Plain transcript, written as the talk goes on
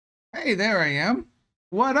Hey, there I am.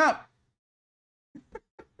 What up?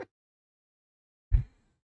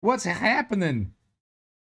 What's happening?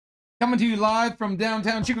 Coming to you live from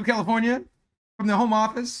downtown Chico, California, from the home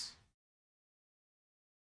office.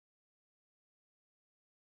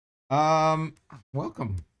 Welcome,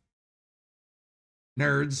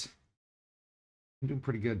 nerds. I'm doing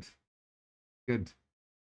pretty good. Good.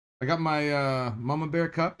 I got my mama bear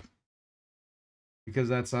cup because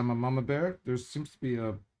I'm a mama bear. There seems to be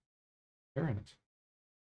a hair in it.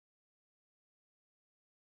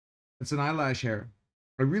 It's an eyelash hair.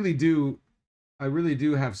 I really do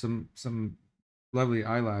have some lovely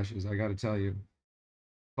eyelashes, I got to tell you.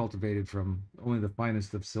 Cultivated from only the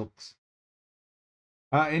finest of silks.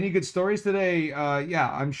 Any good stories today? Yeah,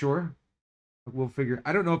 I'm sure. We'll figure.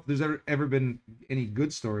 I don't know if there's ever been any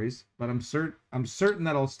good stories, but I'm certain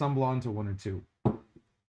that I'll stumble onto one or two.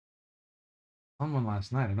 On one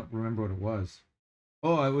last night. I don't remember what it was.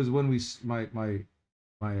 Oh, it was when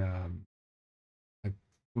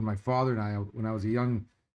when my father and I, when I was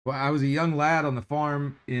a young lad on the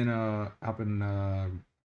farm in up in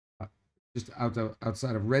just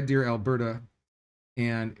outside of Red Deer, Alberta,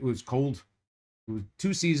 and it was cold. It was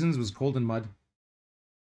 2 seasons. It was cold and mud.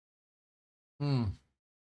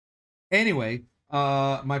 Anyway,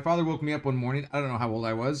 my father woke me up one morning. I don't know how old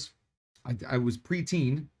I was. I was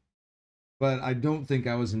preteen, but I don't think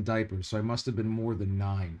I was in diapers, so I must have been more than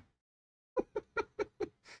 9.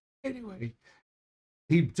 Anyway,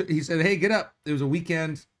 he said, "Hey, get up." It was a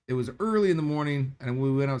weekend. It was early in the morning, and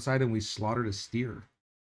we went outside and we slaughtered a steer.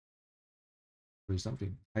 Or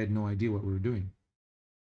something. I had no idea what we were doing.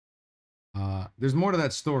 There's more to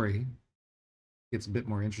that story. It's a bit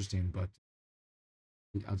more interesting, but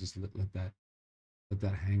I'll just let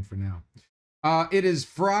that hang for now. It is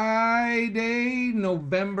Friday,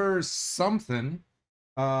 November something,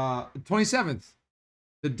 27th,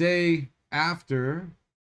 the day after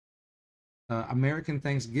American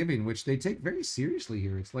Thanksgiving, which they take very seriously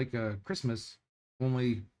here. It's like Christmas,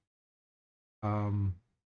 only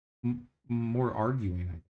more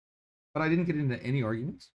arguing. But I didn't get into any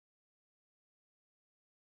arguments.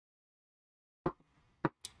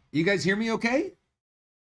 You guys hear me okay?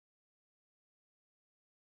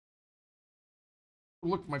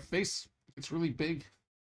 Look at my face. It's really big.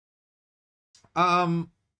 I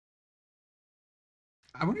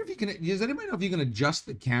wonder if you can, does anybody know if you can adjust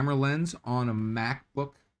the camera lens on a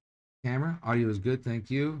MacBook camera? Audio is good,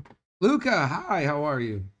 thank you. Luca, hi, how are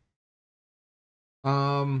you?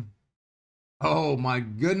 Oh my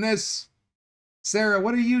goodness. Sarah,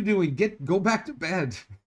 what are you doing? Go back to bed.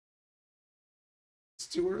 It's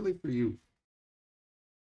too early for you.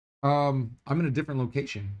 I'm in a different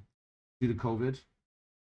location due to COVID.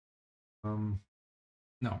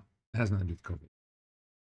 No, it has nothing to do with COVID.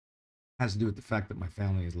 It has to do with the fact that my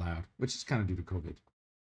family is loud, which is kind of due to COVID.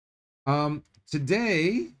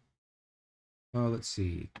 Today, let's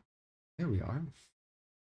see. There we are.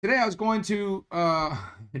 Today I was going to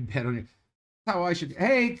in bed on you. How I should.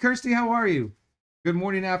 Hey, Kirsty, how are you? Good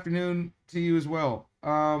morning, afternoon to you as well.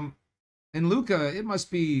 And Luca, it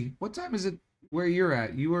must be, what time is it where you're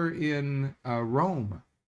at? You are in Rome,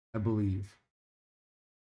 I believe.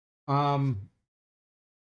 I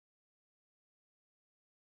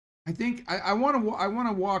think I want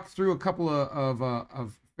to walk through a couple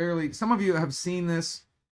of fairly. Some of you have seen this.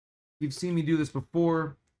 You've seen me do this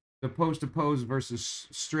before. The pose to pose versus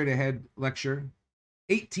straight ahead lecture.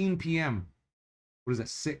 18 p.m. What is that?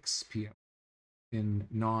 6 p.m. in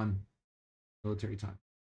non-military time.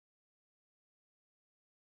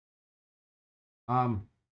 I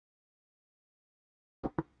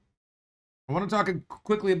want to talk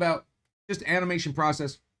quickly about just animation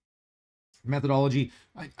process methodology.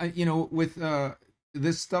 You know, with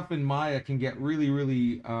this stuff in Maya can get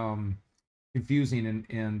really confusing,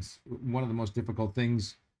 and one of the most difficult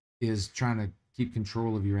things is trying to keep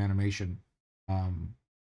control of your animation,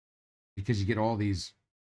 because you get all these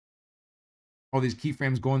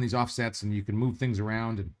keyframes going, these offsets, and you can move things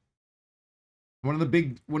around. And one of the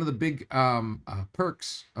big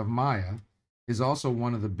perks of Maya is also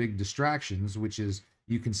one of the big distractions, which is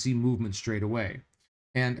you can see movement straight away.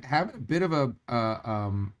 And having a bit of a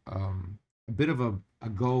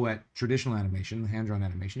go at traditional animation, hand-drawn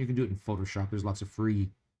animation, you can do it in Photoshop. There's lots of free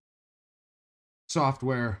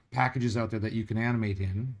software packages out there that you can animate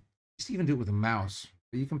in. Just even do it with a mouse.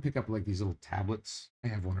 You can pick up like these little tablets. I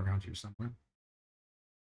have one around here somewhere.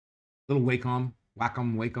 Little Wacom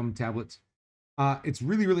tablets. It's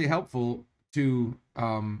really helpful to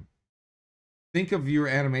think of your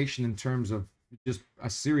animation in terms of just a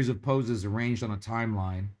series of poses arranged on a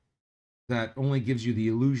timeline that only gives you the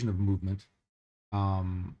illusion of movement,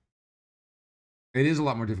 It is a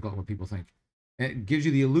lot more difficult than what people think. It gives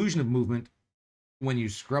you the illusion of movement when you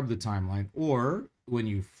scrub the timeline, or when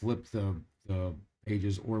you flip the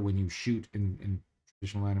pages, or when you shoot in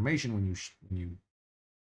traditional animation, when you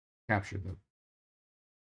capture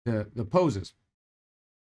the poses.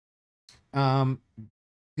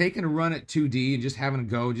 Taking a run at 2D and just having a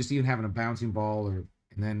go, just even having a bouncing ball, or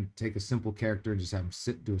and then take a simple character and just have them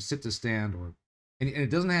do a sit to stand, or and it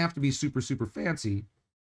doesn't have to be super fancy.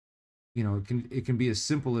 You know, it can be as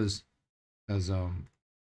simple as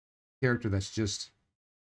character that's just,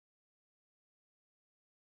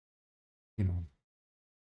 you know,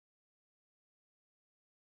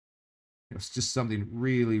 it's just something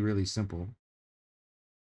really simple.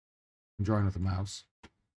 I'm drawing with a mouse.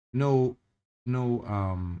 No no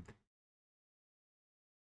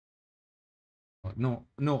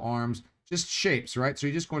no arms, just shapes, right? So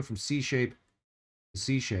you're just going from C shape to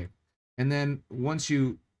C shape. And then once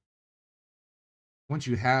you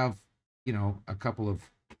have, you know, a couple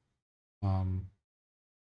of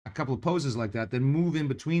poses like that, then move in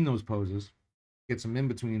between those poses, get some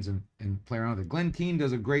in-betweens, and play around with it. Glenn Keane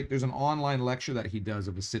does a great, there's an online lecture that he does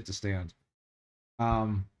of a sit to stand.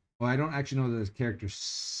 Well, I don't actually know that his character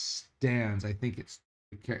stands. I think it's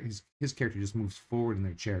his character just moves forward in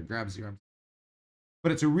their chair, grabs the arm.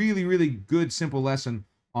 But it's a really good simple lesson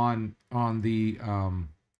on the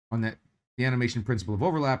animation principle of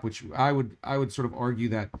overlap, which I would sort of argue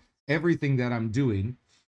that everything that I'm doing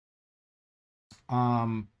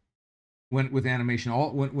with animation,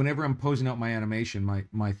 whenever I'm posing out my animation,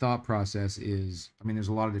 my thought process is, I mean, there's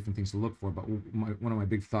a lot of different things to look for, but one of my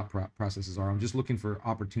big thought processes are, I'm just looking for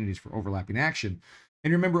opportunities for overlapping action.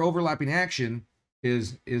 And remember, overlapping action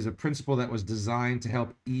is a principle that was designed to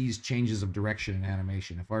help ease changes of direction in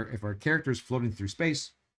animation. If our character is floating through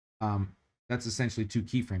space, that's essentially 2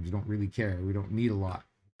 keyframes. We don't really care. We don't need a lot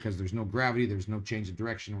because there's no gravity, there's no change of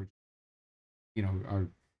direction. We're, you know, our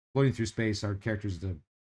floating through space, our character's the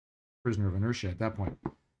prisoner of inertia at that point.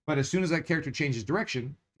 But as soon as that character changes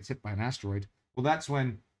direction, it's hit by an asteroid, well, that's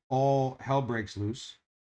when all hell breaks loose,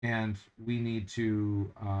 and we need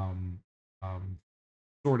to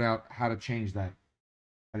sort out how to change that,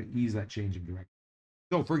 how to ease that change of direction.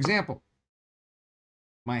 So, for example,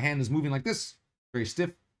 my hand is moving like this, very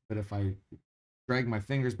stiff, but if I drag my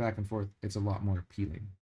fingers back and forth, it's a lot more appealing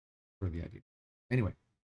for the idea. Anyway,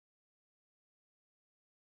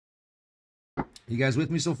 you guys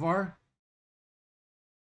with me so far?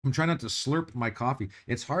 I'm trying not to slurp my coffee.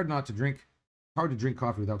 It's hard not to drink, hard to drink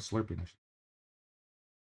coffee without slurping.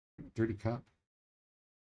 Dirty cup.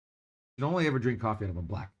 You can only ever drink coffee out of a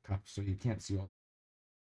black cup, so you can't see all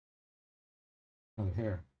the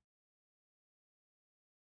hair.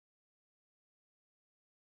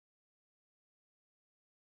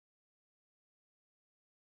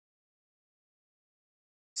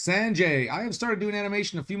 Sanjay, I have started doing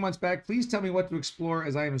animation a few months back. Please tell me what to explore,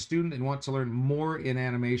 as I am a student and want to learn more in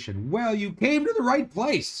animation. Well, you came to the right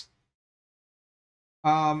place.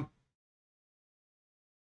 Sanjay,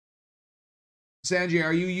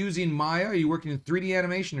 are you using Maya? Are you working in 3D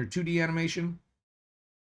animation or 2D animation?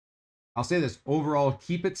 I'll say this, overall,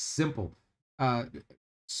 keep it simple.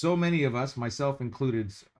 So many of us, myself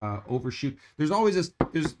included, overshoot. There's always this,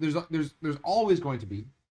 there's always going to be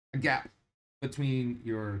a gap between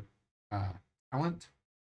your talent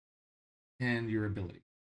and your ability.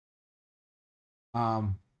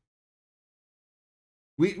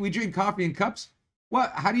 We drink coffee in cups.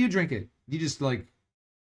 What? How do you drink it? You just like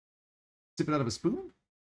sip it out of a spoon?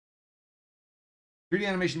 3D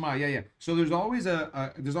animation Maya, yeah. So there's always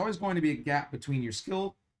there's always going to be a gap between your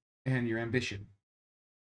skill and your ambition.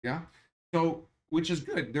 Yeah. So, which is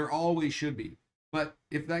good. There always should be. But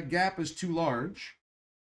if that gap is too large,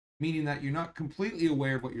 meaning that you're not completely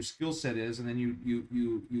aware of what your skill set is, and then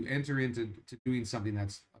you enter into doing something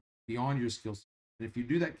that's beyond your skill set. And if you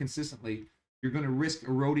do that consistently, you're going to risk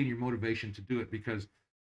eroding your motivation to do it because,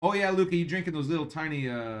 oh yeah, Luca, you drinking those little tiny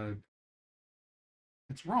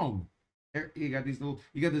it's Rome. You got these little,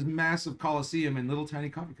 you got this massive coliseum and little tiny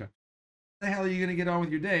coffee cups. What the hell are you going to get on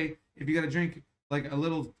with your day if you got to drink like a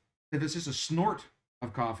little, if it's just a snort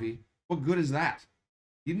of coffee? What good is that?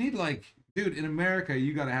 You need, like, dude, in America,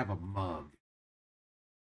 you got to have a mug.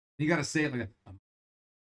 You got to say it like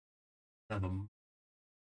a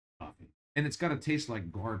coffee. And it's got to taste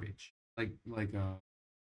like garbage. Like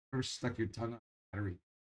ever stuck your tongue on a battery.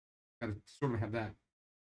 Got to sort of have that.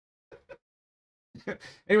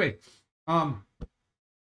 Anyway, so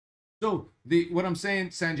what I'm saying,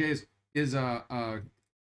 Sanjay, is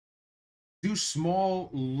do small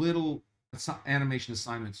little animation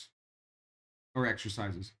assignments or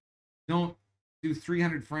exercises. Don't do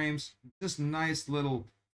 300 frames, just nice little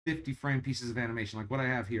 50 frame pieces of animation, like what I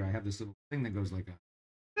have here. I have this little thing that goes like a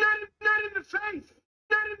not in the face,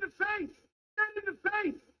 not in the face, not in the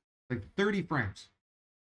face, like 30 frames.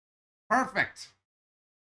 Perfect.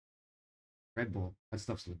 Red Bull, that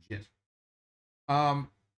stuff's legit.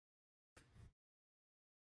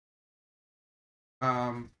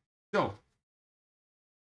 So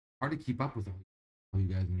hard to keep up with all you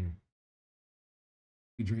guys in here.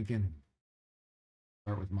 You drinking?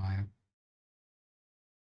 Start with Maya.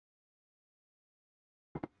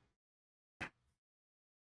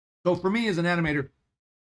 So for me as an animator,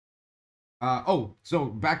 so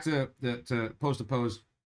back to pose to pose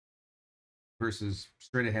versus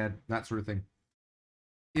straight ahead, that sort of thing.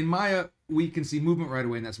 In Maya, we can see movement right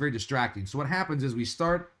away, and that's very distracting. So what happens is we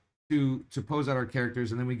start to pose out our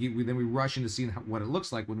characters, and then we rush into seeing what it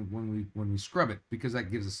looks like when we scrub it, because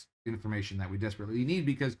that gives us information that we desperately need,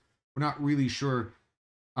 because we're not really sure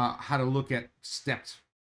how to look at stepped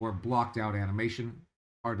or blocked out animation.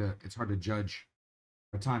 It's hard to judge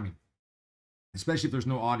our timing, especially if there's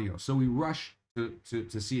no audio. So we rush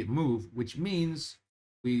to see it move, which means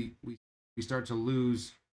we start to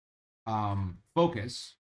lose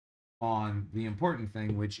focus on the important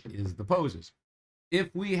thing, which is the poses.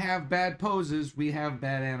 If we have bad poses, we have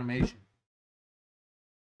bad animation.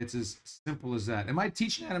 It's as simple as that. Am I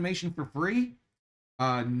teaching animation for free?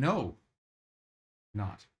 No,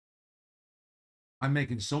 not. I'm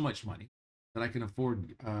making so much money that I can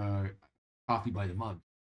afford coffee by the mug.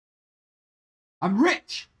 I'm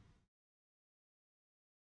rich.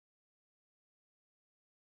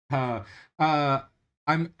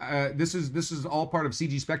 This is all part of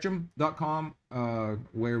cgspectrum.com,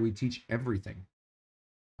 where we teach everything.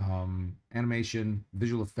 Animation,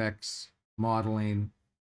 visual effects, modeling,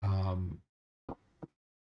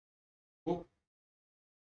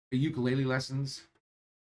 ukulele lessons.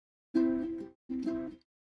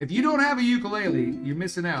 If you don't have a ukulele, you're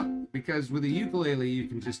missing out, because with a ukulele, you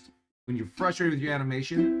can just, when you're frustrated with your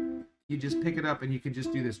animation, you just pick it up and you can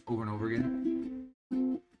just do this over and over again.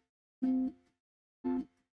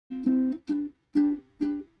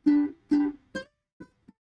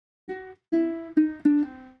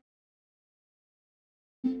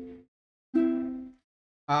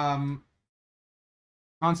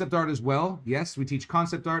 Concept art as well. Yes, we teach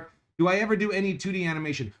concept art. Do I ever do any 2D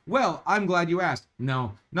animation? Well, I'm glad you asked.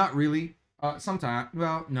 No, not really. Sometimes.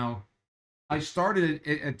 Well, no. I started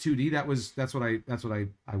at 2D. That's what I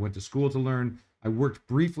went to school to learn. I worked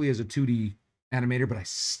briefly as a 2D animator, but I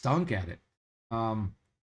stunk at it. I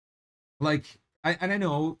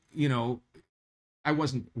know, I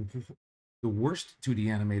wasn't the worst 2D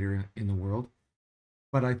animator in the world,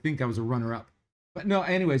 but I think I was a runner-up. But no,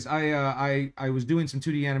 anyways, I was doing some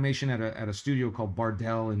 2D animation at a studio called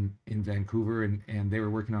Bardell in Vancouver, and they were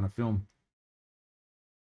working on a film.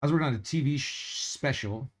 I was working on a TV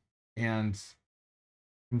special, and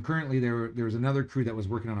concurrently there was another crew that was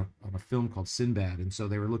working on a film called Sinbad, and so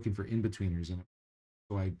they were looking for in-betweeners in it.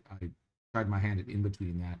 So I tried my hand at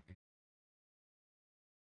in-betweening that.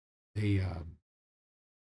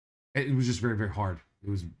 It was just very, very hard. I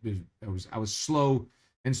was slow,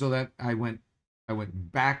 and so that I went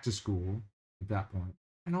back to school at that point.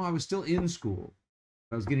 I know I was still in school.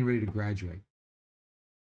 I was getting ready to graduate.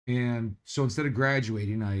 And so instead of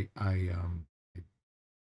graduating, they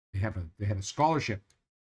had a scholarship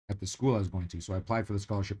at the school I was going to. So I applied for the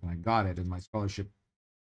scholarship and I got it. And my scholarship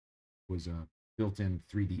was a built-in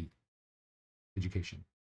 3D education.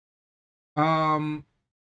 Can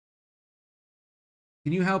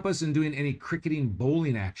you help us in doing any cricketing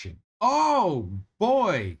bowling action? Oh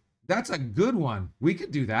boy, that's a good one. We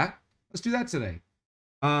could do that. Let's do that today.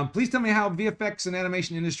 Please tell me how VFX and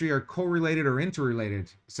animation industry are correlated or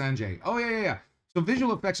interrelated, Sanjay. Oh, yeah. So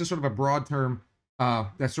visual effects is sort of a broad term.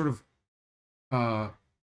 That's sort of,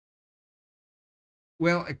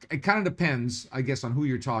 well, it kind of depends, I guess, on who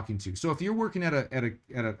you're talking to. So if you're working at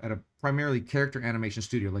a primarily character animation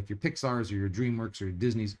studio, like your Pixar's or your DreamWorks or your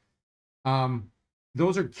Disney's,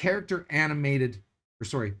 those are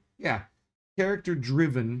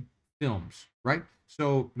character-driven films, right?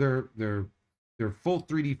 So they're full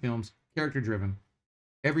 3D films, character-driven.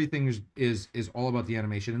 Everything is all about the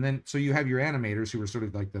animation, and then so you have your animators who are sort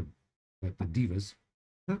of like the divas,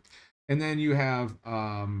 and then you have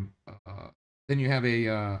a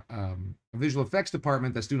visual effects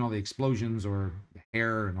department that's doing all the explosions or the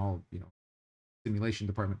hair and all, simulation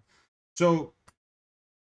department. So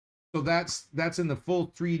that's in the full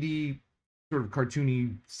 3D sort of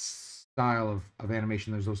cartoony style of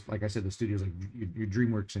animation. There's those, like I said, the studios like your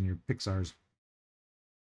DreamWorks and your Pixar's.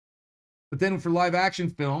 But then for live action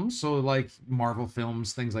films, so like Marvel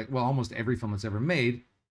films, things like, well, almost every film that's ever made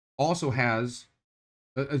also has,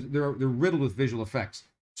 they're riddled with visual effects.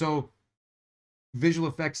 So visual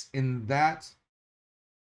effects in that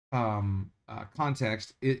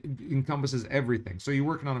context, it encompasses everything. So you're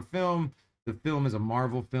working on a film, the film is a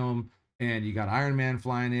Marvel film, and you got Iron Man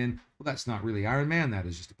flying in. Well, that's not really Iron Man, that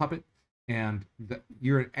is just a puppet. And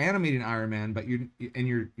you're animating Iron Man, but you're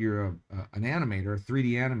an animator, a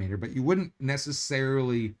 3D animator, but you wouldn't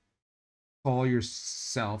necessarily call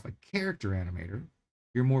yourself a character animator.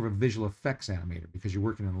 You're more of a visual effects animator because you're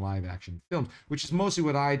working in live action films, which is mostly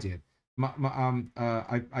what I did.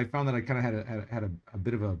 I found that I kind of had a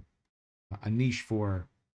bit of a niche for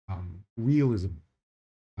realism.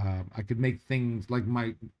 I could make things like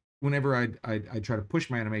whenever I'd try to push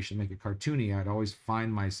my animation, make it cartoony, I'd always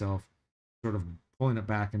find myself sort of pulling it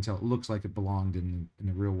back until it looks like it belonged in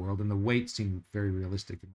the real world, and the weight seemed very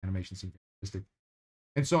realistic, and animation seemed realistic,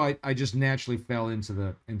 and so I just naturally fell into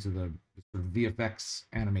the sort of VFX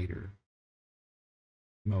animator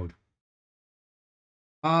mode.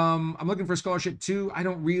 I'm looking for a scholarship too. I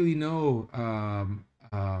don't really know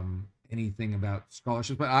anything about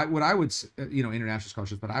scholarships, but what I would, international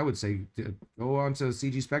scholarships, but I would say to go on to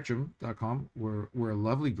cgspectrum.com. We're a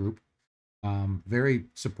lovely group, very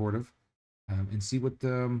supportive, and see what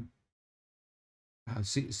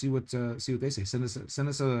see what they say. Send us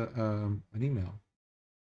an email.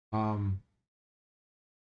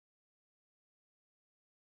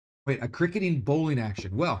 Wait, a cricketing bowling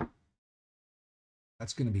action. Well,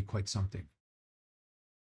 that's going to be quite something.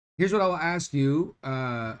 Here's what I'll ask you,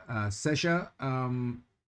 Sesha. Can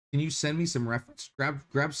you send me some reference? Grab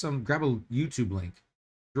a YouTube link,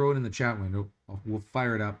 throw it in the chat window. We'll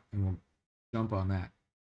fire it up and we'll jump on that.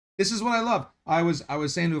 This is what I love. I was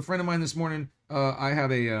saying to a friend of mine this morning, I have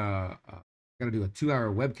got to do a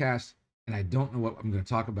 2-hour webcast, and I don't know what I'm going to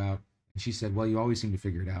talk about. And she said, "Well, you always seem to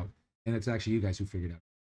figure it out," and it's actually you guys who figured it out.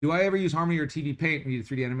 Do I ever use Harmony or TV Paint when you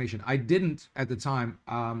do 3D animation? I didn't at the time.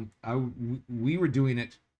 We were doing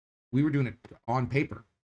it. We were doing it on paper.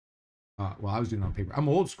 Well, I was doing it on paper. I'm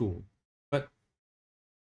old school, but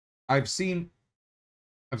I've had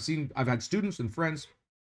students and friends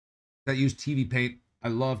that use TV Paint. I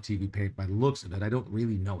love TV Paint by the looks of it. I don't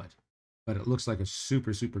really know it, but it looks like a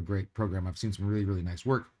super, super great program. I've seen some really, really nice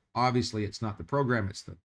work. Obviously, it's not the program, it's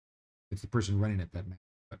the person running it that matters.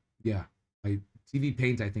 But yeah, TV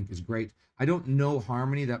Paint I think is great. I don't know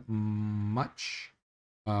Harmony that much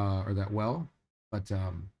or that well, but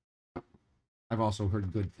I've also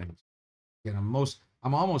heard good things. Again, I'm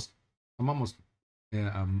almost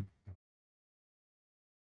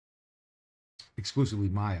exclusively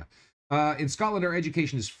Maya. In Scotland, our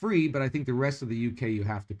education is free, but I think the rest of the UK you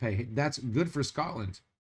have to pay. That's good for Scotland.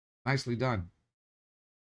 Nicely done.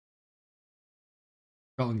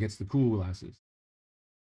 Scotland gets the cool glasses.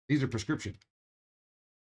 These are prescription.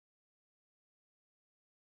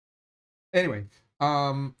 Anyway,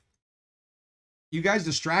 you guys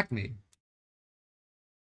distract me.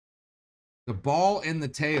 The ball and the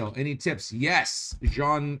tail. Any tips? Yes,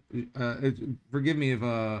 Jean. Forgive me if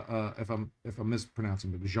I'm mispronouncing,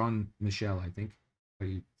 but Jean Michel, I think.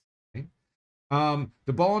 The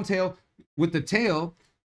ball and tail. With the tail,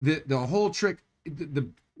 the whole trick.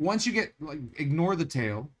 Once you get ignore the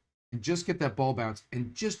tail and just get that ball bounce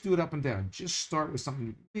and just do it up and down. Just start with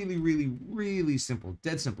something really, really, really simple,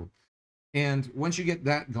 dead simple. And once you get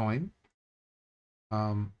that going,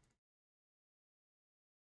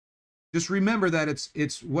 just remember that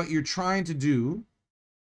it's what you're trying to do.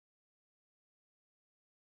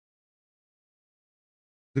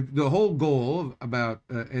 The whole goal about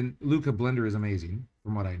and Luca Blender is amazing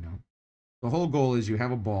from what I know. The whole goal is you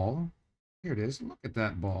have a ball. Here it is. Look at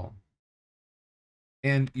that ball.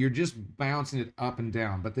 And you're just bouncing it up and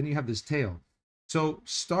down, but then you have this tail. So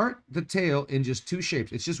start the tail in just 2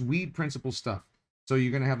 shapes. It's just weed principle stuff. So you're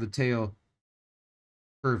going to have the tail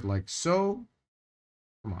curved like so.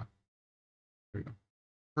 Come on. There you go.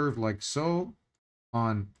 Curved like so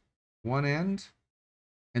on one end.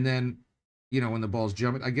 And then, when the ball's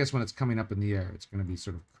jumping, I guess when it's coming up in the air, it's going to be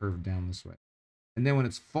sort of curved down this way. And then when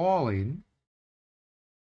it's falling,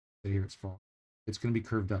 here it's falling, it's going to be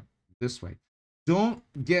curved up this way. Don't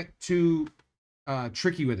get too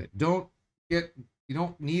tricky with it. You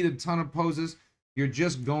don't need a ton of poses. You're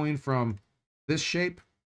just going from this shape.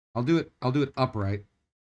 I'll do it upright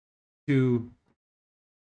to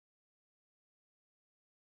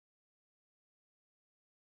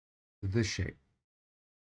this shape.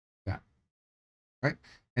 That. Right?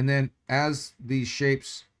 And then as these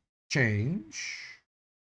shapes change,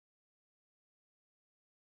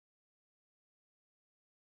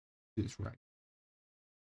 do this right.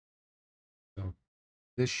 So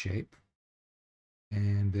this shape,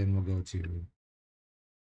 and then we'll go to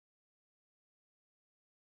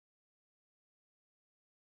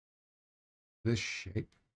this shape.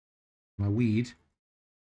 My weed.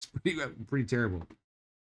 It's pretty terrible.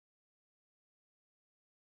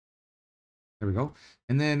 There we go.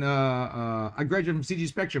 And then I graduated from CG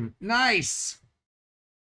Spectrum. Nice.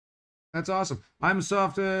 That's awesome. I'm a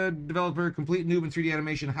software developer, complete noob in 3D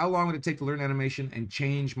animation. How long would it take to learn animation and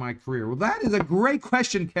change my career? Well, that is a great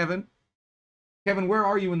question, Kevin. Kevin, where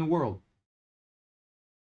are you in the world?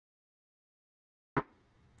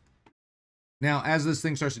 Now, as this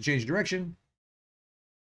thing starts to change direction,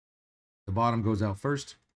 the bottom goes out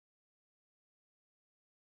first.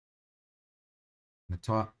 And the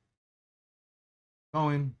top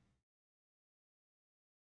going.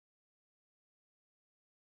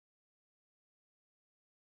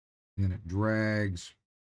 And then it drags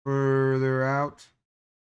further out.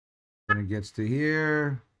 Then it gets to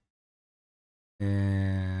here.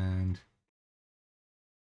 And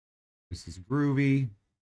this is groovy.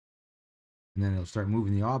 And then it'll start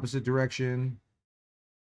moving the opposite direction.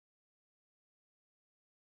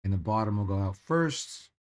 And the bottom will go out first.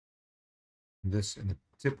 This and the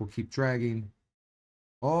tip will keep dragging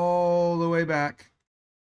all the way back.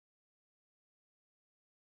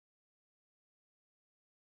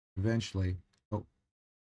 Eventually, oh,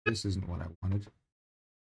 this isn't what I wanted.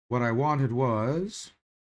 What I wanted was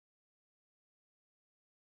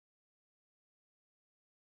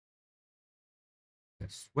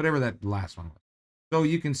this, whatever that last one was. So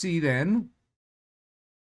you can see then,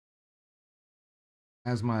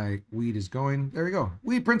 as my weed is going, there we go,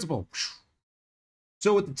 weed principle.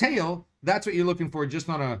 So with the tail, that's what you're looking for, just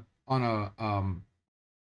on a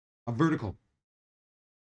vertical.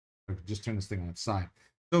 Just turn this thing on its side.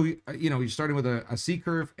 So you know, you're starting with a C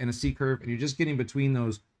curve and a C curve, and you're just getting between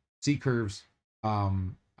those C curves as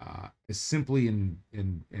simply and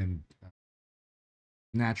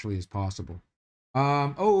naturally as possible.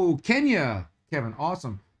 Oh, Kenya, Kevin,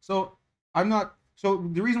 awesome. So I'm not. So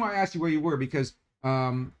the reason why I asked you where you were, because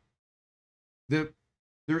there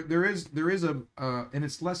is a and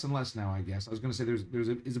it's less and less now, I guess. I was going to say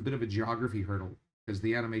there's a bit of a geography hurdle, because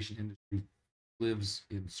the animation industry lives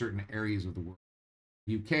in certain areas of the world.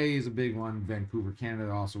 UK is a big one. Vancouver,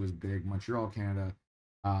 Canada also is big. Montreal, Canada.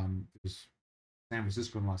 There's San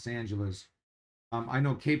Francisco and Los Angeles. I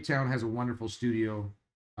know Cape Town has a wonderful studio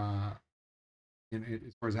as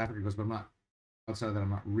far as Africa goes, but I'm not outside of that. I'm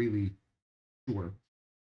not really sure.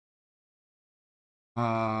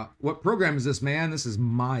 What program is this, man? This is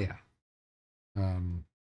Maya.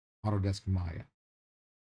 Autodesk Maya.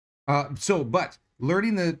 But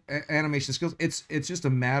learning the animation skills, it's just a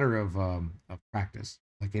matter of practice,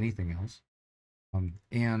 like anything else.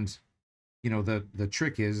 And you know, the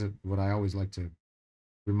trick is, what I always like to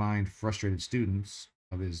remind frustrated students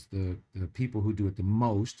of, is the people who do it the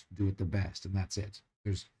most do it the best, and that's it.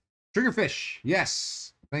 There's Triggerfish,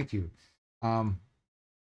 yes, thank you.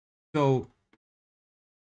 So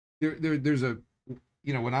there's a,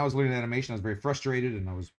 you know, when I was learning animation, I was very frustrated and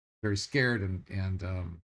I was very scared, and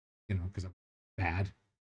you know, because I'm bad.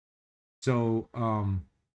 So I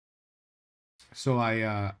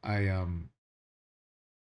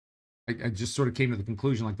just sort of came to the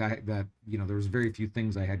conclusion, like, that you know, there was very few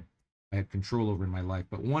things I had control over in my life,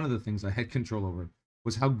 but one of the things I had control over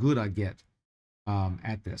was how good I get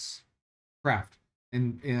at this craft,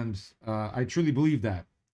 and I truly believe that,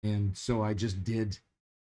 and so I just did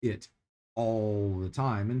it all the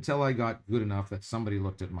time until I got good enough that somebody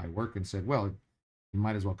looked at my work and said, well, you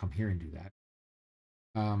might as well come here and do that.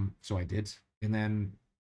 So I did, and then,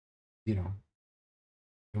 you know,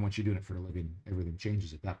 and once you're doing it for a living, everything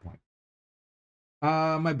changes at that point.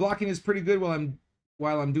 My blocking is pretty good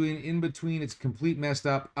while I'm doing in between. It's complete messed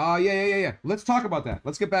up. Yeah. Let's talk about that.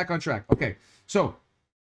 Let's get back on track. Okay, so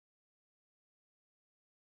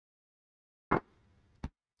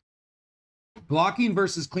blocking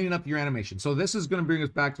versus cleaning up your animation. So this is going to bring us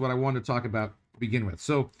back to what I wanted to talk about to begin with.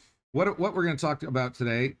 So what we're going to talk about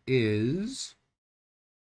today is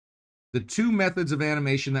the two methods of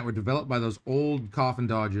animation that were developed by those old coffin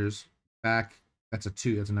dodgers back. That's a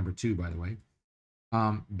number 2, by the way.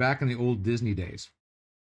 Back in the old Disney days.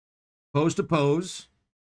 Pose to pose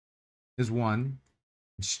is one.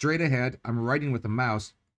 Straight ahead, I'm writing with the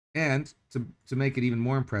mouse, and to make it even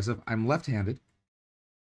more impressive, I'm left-handed.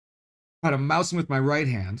 But I'm mousing with my right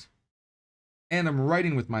hand, and I'm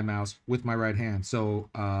writing with my mouse with my right hand.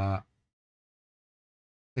 So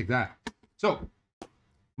take that. So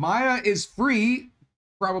Maya is free,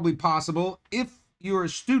 probably possible, if you're a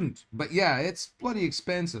student. But yeah, it's bloody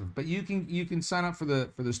expensive. But you can sign up for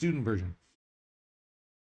the student version.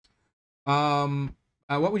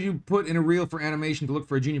 What would you put in a reel for animation to look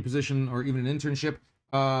for a junior position or even an internship?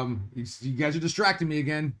 You guys are distracting me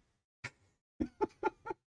again.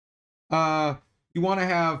 You want to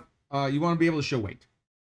have you want to be able to show weight.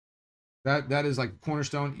 That is like a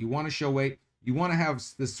cornerstone. You want to show weight. You want to have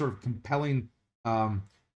this sort of compelling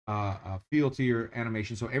feel to your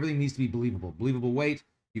animation. So everything needs to be believable. Believable weight.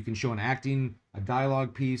 You can show an acting, a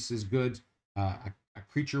dialogue piece is good. A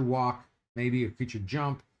creature walk, maybe a creature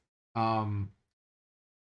jump.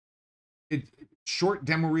 Short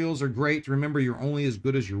demo reels are great. Remember, you're only as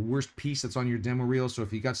good as your worst piece that's on your demo reel. So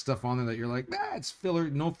if you got stuff on there that you're like, it's filler,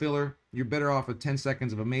 no filler, you're better off with 10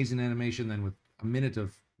 seconds of amazing animation than with a minute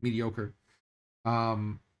of mediocre.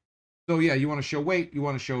 So yeah, you want to show weight. You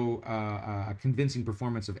want to show a convincing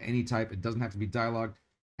performance of any type. It doesn't have to be dialogue.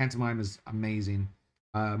 Pantomime is amazing.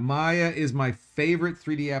 Maya is my favorite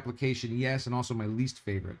 3D application, yes, and also my least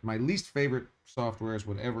favorite. My least favorite software is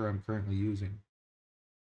whatever I'm currently using.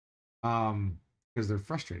 Because they're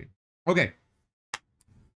frustrating. Okay.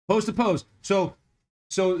 Pose to pose. So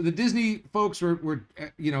the Disney folks were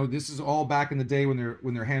this is all back in the day when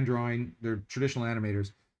they're hand drawing, they're traditional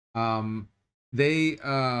animators. They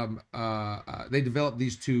developed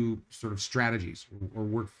these two sort of strategies or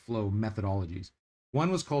workflow methodologies.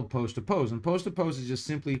 One was called pose to pose, and pose to pose is just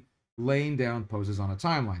simply laying down poses on a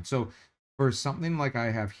timeline. So for something like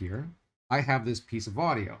I have here, I have this piece of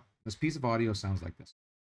audio. This piece of audio sounds like this.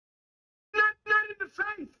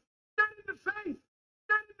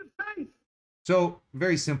 So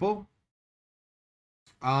very simple.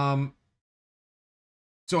 So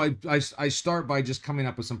I start by just coming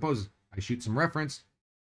up with some poses. I shoot some reference.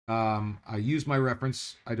 I use my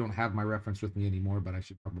reference. I don't have my reference with me anymore, but I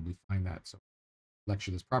should probably find that. So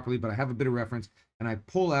lecture this properly, but I have a bit of reference, and I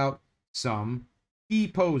pull out some key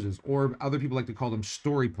poses, or other people like to call them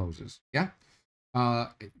story poses. Yeah.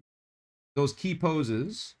 Those key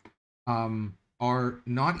poses are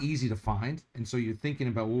not easy to find, and so you're thinking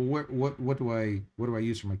about, well, what do I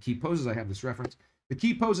use for my key poses? I have this reference. The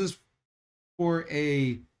key poses for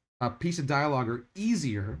a piece of dialogue are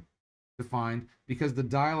easier to find because the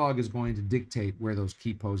dialogue is going to dictate where those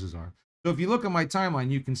key poses are. So if you look at my timeline,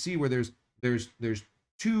 you can see where there's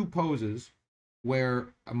two poses where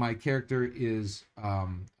my character is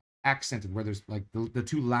accented, where there's like the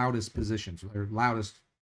two loudest positions, or loudest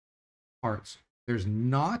parts. There's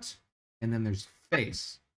not, and then there's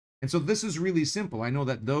face. And so this is really simple. I know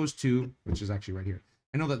that those two, which is actually right here,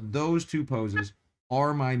 I know that those two poses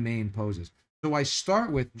are my main poses. So I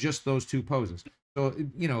start with just those two poses. So it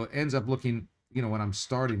ends up looking, when I'm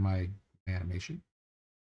starting my animation,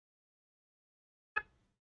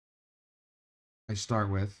 I start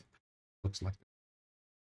with, looks like this.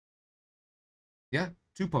 Yeah,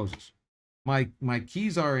 two poses. My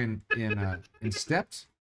keys are in steps,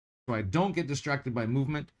 so I don't get distracted by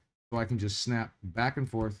movement, so I can just snap back and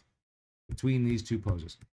forth between these two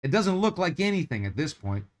poses. It doesn't look like anything at this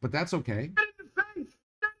point, but that's okay.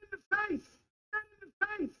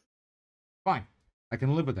 Fine, I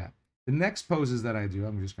can live with that. The next poses that I do,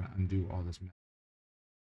 I'm just going to undo all this.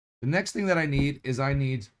 The next thing that I need is I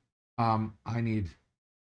need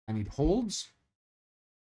holds,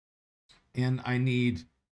 and I need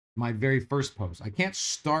my very first pose. I can't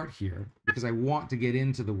start here because I want to get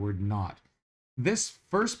into the word not. This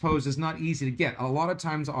first pose is not easy to get. A lot of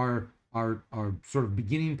times our sort of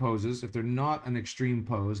beginning poses, if they're not an extreme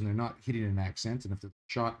pose and they're not hitting an accent, and if the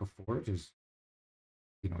shot before it is,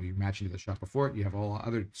 you're matching to the shot before it, you have all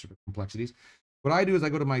other sort of complexities. What I do is I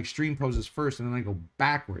go to my extreme poses first, and then I go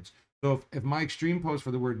backwards. So if my extreme pose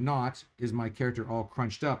for the word not is my character all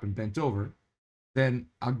crunched up and bent over, then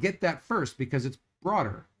I'll get that first because it's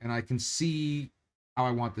broader and I can see how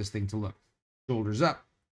I want this thing to look. Shoulders up,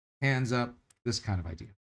 hands up, this kind of idea,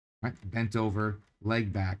 right? Bent over,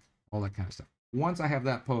 leg back, all that kind of stuff. Once I have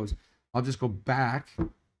that pose, I'll just go back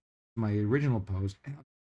to my original pose and I'll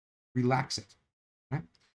relax it, right?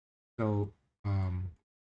 So I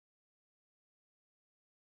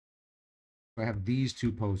have these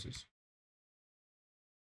two poses.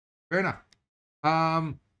 Fair enough.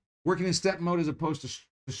 Working in step mode as opposed to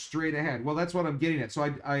straight ahead. Well, that's what I'm getting at. So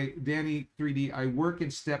Danny 3D, I work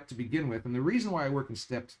in step to begin with. And the reason why I work in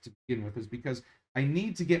step to begin with is because I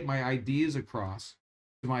need to get my ideas across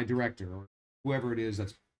to my director or whoever it is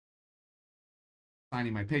that's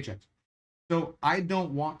signing my paychecks. So I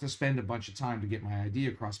don't want to spend a bunch of time to get my idea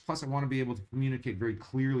across. Plus, I want to be able to communicate very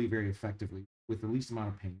clearly, very effectively with the least amount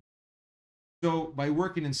of pain. So by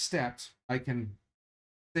working in steps, I can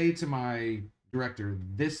say to my director,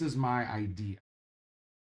 this is my idea.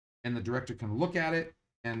 and the director can look at it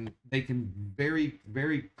and they can very,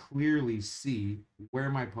 very clearly see where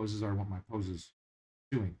my poses are, what my poses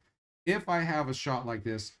are doing. If I have a shot like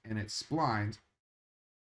this and it's splined,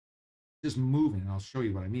 just moving, and I'll show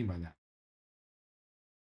you what I mean by that.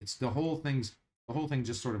 It's the whole thing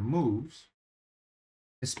just sort of moves,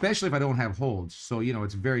 especially if I don't have holds. So, you know,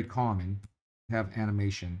 it's very calming to have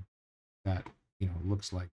animation that, you know,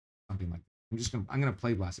 looks like something like that. I'm gonna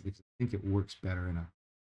play blast it because I think it works better in a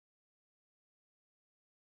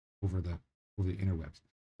over the interwebs.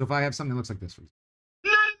 So if I have something that looks like this, for example,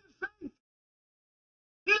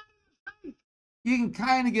 you can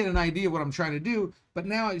kind of get an idea of what I'm trying to do, but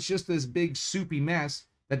now it's just this big soupy mess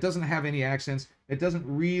that doesn't have any accents. It doesn't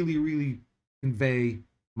really convey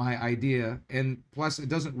my idea, and plus it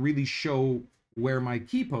doesn't really show where my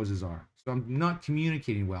key poses are. So I'm not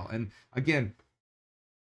communicating well. And again,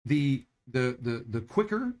 the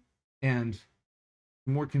quicker and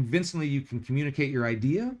more convincingly you can communicate your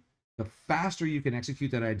idea, the faster you can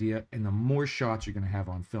execute that idea, and the more shots you're going to have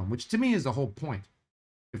on film, which to me is the whole point.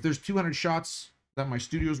 If there's 200 shots that my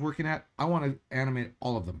studio is working at, I want to animate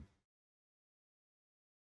all of them.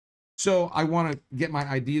 So I want to get my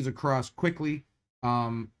ideas across quickly,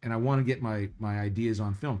 and I want to get my ideas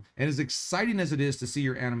on film. And as exciting as it is to see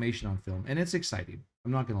your animation on film, and it's exciting,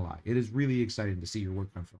 I'm not going to lie, it is really exciting to see your work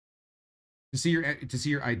on film. To see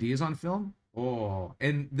your ideas on film, oh,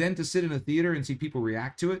 and then to sit in a theater and see people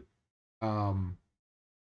react to it,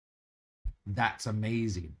 that's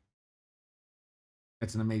amazing.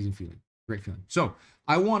 That's an amazing feeling, great feeling. So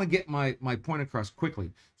I want to get my point across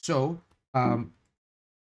quickly. So so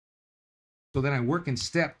then I work in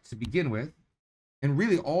step to begin with, and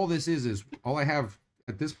really all this is all I have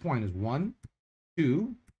at this point is 1,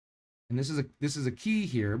 2, and this is a key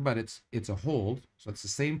here, but it's a hold, so it's the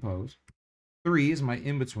same pose. 3 is my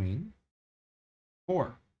in between.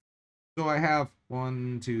 4. So I have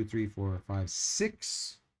 1, 2, 3, 4, 5,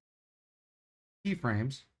 6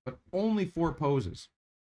 keyframes, but only 4 poses.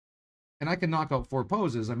 And I can knock out 4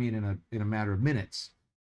 poses, I mean, in a matter of minutes.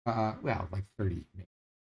 Well, like 30 minutes.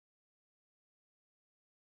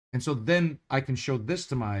 And so then I can show this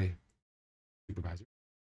to my supervisor.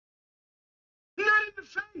 Not in the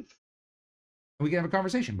face. And we can have a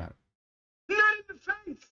conversation about it. Not in the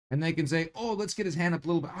face. And they can say, oh, let's get his hand up a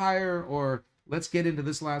little bit higher, or let's get into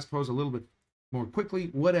this last pose a little bit more quickly,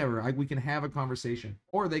 whatever. We can have a conversation.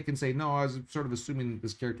 Or they can say, no, I was sort of assuming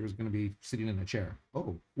this character was going to be sitting in a chair.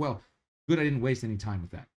 Oh, well, good, I didn't waste any time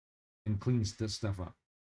with that and clean this stuff up.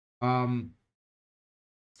 I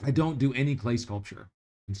don't do any clay sculpture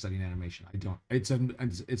in studying animation. I don't. It's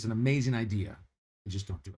an amazing idea. I just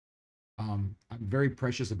don't do it. I'm very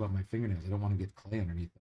precious about my fingernails. I don't want to get clay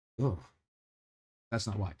underneath them. Ugh. That's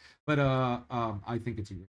not why. But I think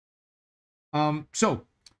it's a great. So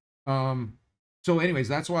anyways,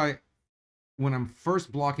 that's why when I'm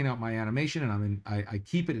first blocking out my animation and I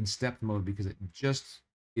keep it in step mode, because it just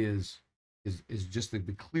is just the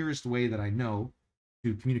clearest way that I know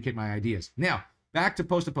to communicate my ideas. Now, back to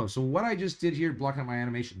pose to pose. So what I just did here, blocking out my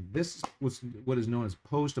animation, this was what is known as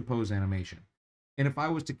pose to pose animation. And if I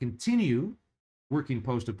was to continue working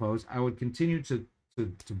pose to pose, I would continue to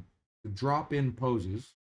drop in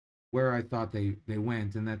poses where I thought they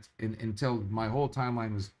went, and that's until my whole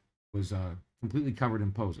timeline was completely covered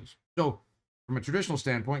in poses. So from a traditional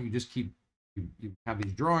standpoint, you just keep you have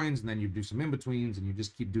these drawings, and then you do some in-betweens, and you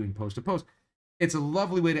just keep doing pose to pose. It's a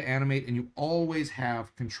lovely way to animate, and you always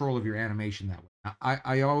have control of your animation that way. Now,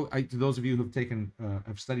 I to those of you who've taken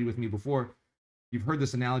have studied with me before, you've heard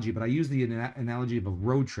this analogy, but I use the analogy of a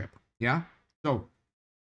road trip. Yeah, so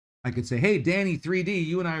I could say, hey, Danny 3D,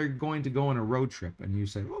 you and I are going to go on a road trip. And you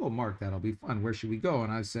say, oh, Mark, that'll be fun. Where should we go?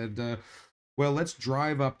 And I said, well, let's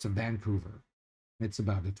drive up to Vancouver. It's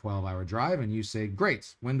about a 12-hour drive. And you say,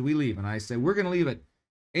 great, when do we leave? And I say, we're going to leave at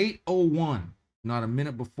 8:01, not a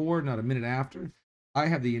minute before, not a minute after. I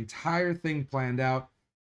have the entire thing planned out.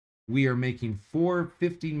 We are making 4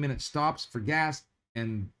 15-minute stops for gas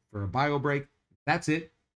and for a bio break. That's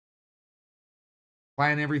it.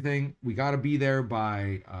 Plan everything. We got to be there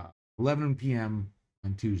by 11 p.m.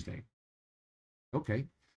 on Tuesday. Okay.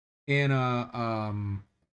 And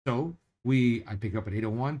so I pick up at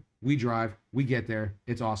 8:01. We drive. We get there.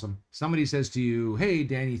 It's awesome. Somebody says to you, hey,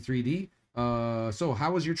 Danny 3D, so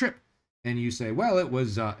how was your trip? And you say, well, it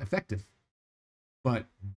was effective, but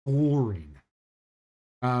boring.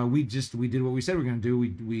 We did what we said we were going to do.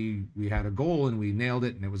 We had a goal and we nailed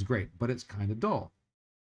it, and it was great, but it's kind of dull.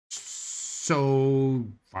 So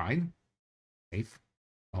fine, safe,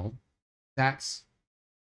 dull. That's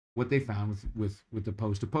what they found with the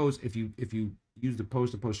pose to pose. If you use the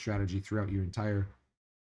pose to pose strategy throughout your entire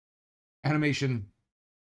animation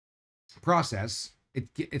process,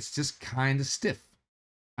 it's just kind of stiff.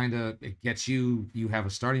 It gets you have a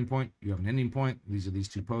starting point, you have an ending point. These are these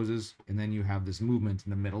two poses, and then you have this movement in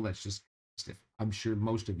the middle that's just stiff. I'm sure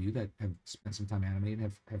most of you that have spent some time animating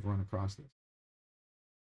have run across this.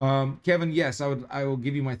 Kevin, yes, I will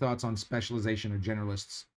give you my thoughts on specialization or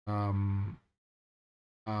generalists.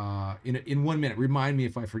 In 1 minute. Remind me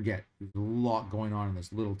if I forget. There's a lot going on in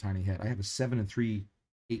this little tiny head. I have a 7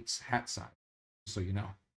 3/8 hat size, so you know.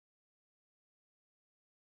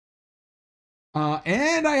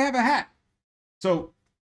 And I have a hat. So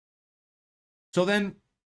then,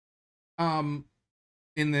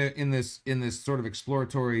 in this sort of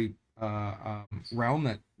exploratory realm,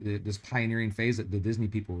 that this pioneering phase that the Disney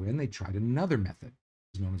people were in, they tried another method,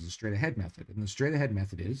 known as the straight ahead method. And the straight ahead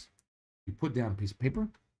method is you put down a piece of paper,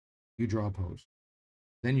 you draw a pose,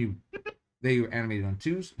 then they animate it on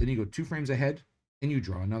twos, then you go 2 frames ahead and you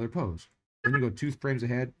draw another pose, then you go 2 frames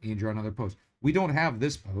ahead and you draw another pose. We don't have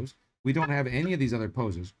this pose. We don't have any of these other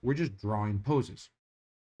poses. We're just drawing poses.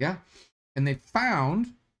 Yeah. And they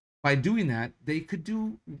found by doing that, they could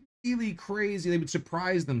do really crazy, they would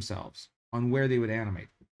surprise themselves on where they would animate.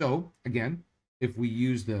 So again, if we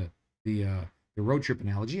use the road trip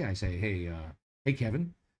analogy, I say, hey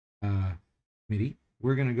Kevin, Mitty,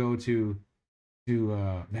 we're gonna go to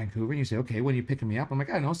Vancouver, and you say, okay, when are you picking me up? I'm like,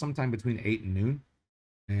 I don't know, sometime between 8 and noon.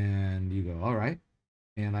 And you go, all right.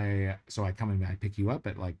 And so I come and I pick you up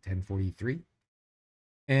at like 10:43.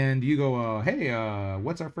 And you go, hey,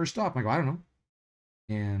 what's our first stop? I go, I don't know.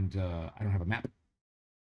 And I don't have a map.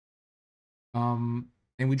 And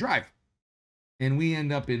we drive. And we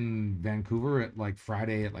end up in Vancouver at like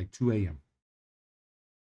Friday at like 2 a.m.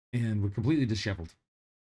 And we're completely disheveled.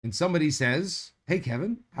 And somebody says, hey,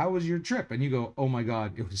 Kevin, how was your trip? And you go, oh my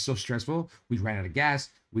God, it was so stressful. We ran out of gas.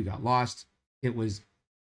 We got lost. It was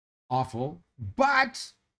awful,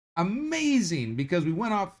 but amazing, because we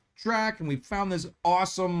went off track and we found this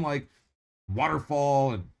awesome like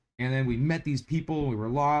waterfall, and then we met these people. We were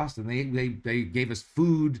lost, and they gave us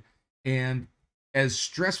food, and as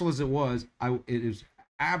stressful as it was, it is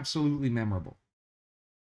absolutely memorable,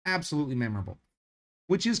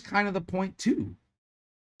 which is kind of the point too.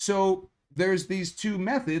 So there's these two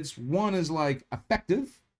methods. One is like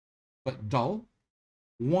effective but dull.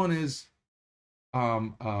 One is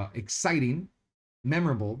exciting,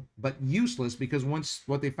 memorable, but useless, because once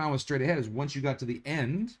what they found was straight ahead is once you got to the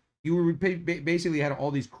end, you were basically had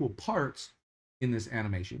all these cool parts in this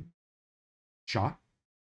animation shot,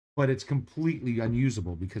 but it's completely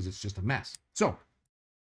unusable because it's just a mess. So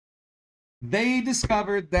they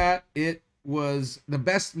discovered that it was the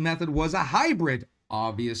best method was a hybrid,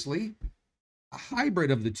 obviously, a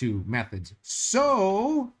hybrid of the two methods.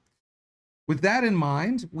 So with that in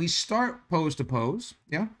mind, we start pose to pose.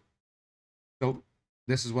 Yeah. So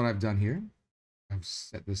this is what I've done here. I've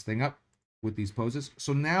set this thing up with these poses.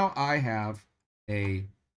 So now I have a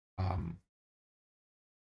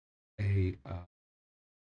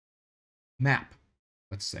map,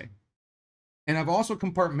 let's say. And I've also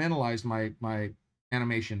compartmentalized my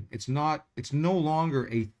animation. It's no longer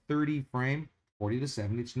a 30 frame, 40 to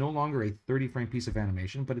 70. It's no longer a 30 frame piece of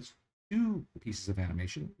animation, but it's 2 pieces of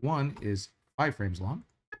animation. One is 5 frames long,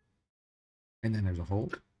 and then there's a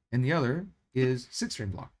hold, and the other is 6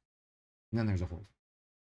 frames long, and then there's a hold.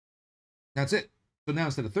 That's it. So now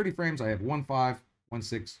instead of 30 frames, I have 1 5, 1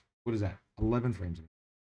 6. What is that? 11 frames.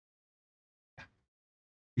 Can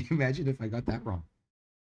you imagine if I got that wrong?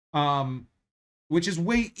 Which is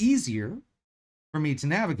way easier for me to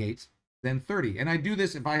navigate than 30. And I do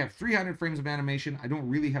this if I have 300 frames of animation. I don't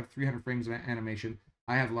really have 300 frames of animation.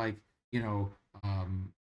 I have like, you know,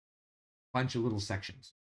 bunch of little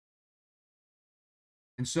sections.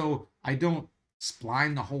 And so I don't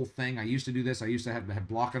spline the whole thing. I used to do this. I used to have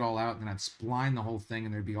block it all out, and then I'd spline the whole thing,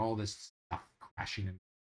 and there'd be all this stuff crashing, and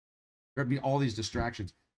there'd be all these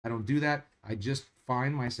distractions. I don't do that. I just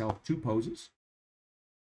find myself 2 poses,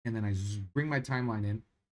 and then I bring my timeline in,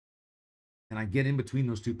 and I get in between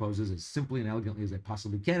those 2 poses as simply and elegantly as I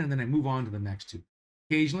possibly can, and then I move on to the next 2.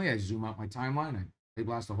 Occasionally, I zoom out my timeline. I play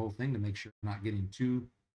blast the whole thing to make sure I'm not getting too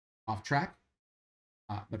off track.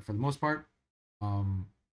 But for the most part,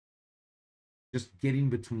 just getting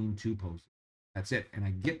between 2 poses. That's it. And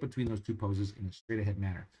I get between those 2 poses in a straight ahead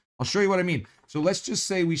manner. I'll show you what I mean. So let's just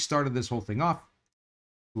say we started this whole thing off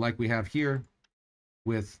like we have here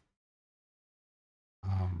with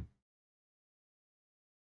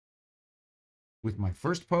my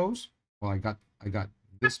first pose. Well, I got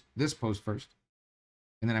this pose first,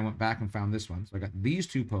 and then I went back and found this one. So I got these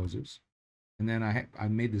 2 poses, and then I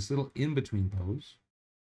made this little in-between pose,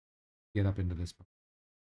 get up into this pose.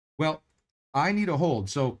 Well, I need a hold.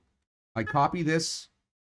 So I copy this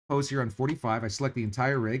pose here on 45. I select the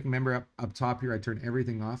entire rig. Remember up top here, I turn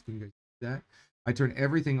everything off. Can you guys see that? I turn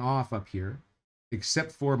everything off up here,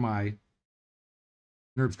 except for my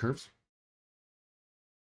NURBS curves.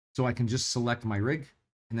 So I can just select my rig,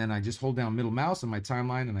 and then I just hold down middle mouse on my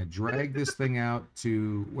timeline, and I drag this thing out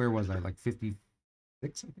to, where was I? Like 56, I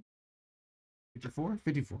think? 54?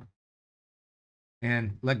 54.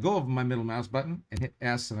 And let go of my middle mouse button and hit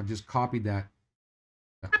S, and I've just copied that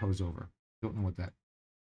pose over. Don't know what that.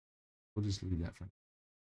 We'll just leave that for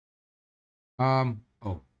now.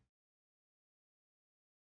 Oh.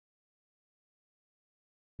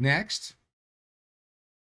 Next.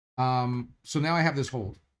 So now I have this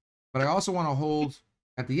hold, but I also want to hold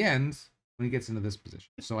at the end when he gets into this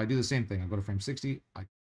position. So I do the same thing. I go to frame 60. I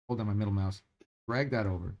hold down my middle mouse, drag that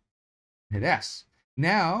over, hit S.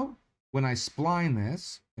 Now, when I spline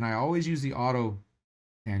this, and I always use the auto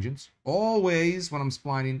tangents, always when I'm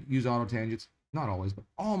splining, use auto tangents. Not always, but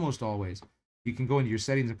almost always. You can go into your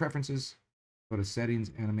settings and preferences, go to settings,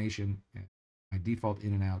 animation, and my default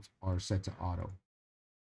in and out are set to auto.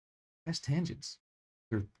 Best tangents.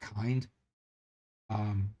 They're kind.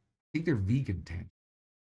 I think they're vegan tangents.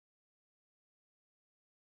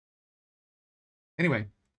 Anyway,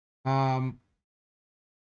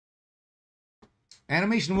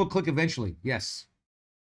 animation will click eventually. Yes,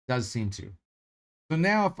 does seem to. So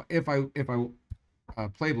now if I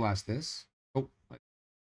play blast this,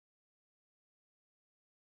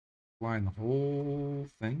 spline the whole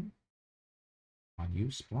thing on you,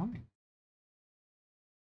 spline.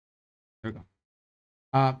 There we go.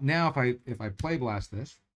 Now if I play blast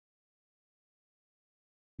this,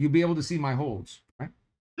 you'll be able to see my holds, right?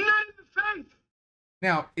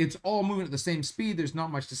 Now it's all moving at the same speed. There's not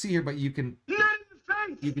much to see here, but you can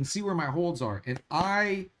see where my holds are, and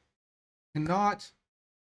I cannot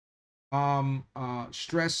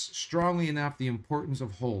stress strongly enough the importance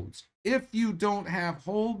of holds. If you don't have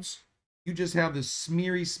holds, you just have this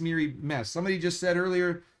smeary mess. Somebody just said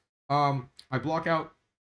earlier, I block out,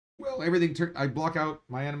 well, everything. I block out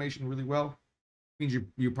my animation really well. It means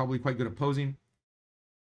you're probably quite good at posing,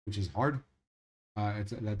 which is hard. That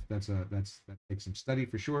takes some study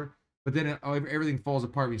for sure. But then everything falls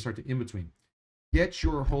apart when you start to in between. Get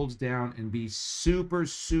your holds down and be super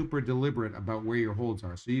deliberate about where your holds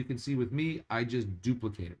are. So you can see with me, I just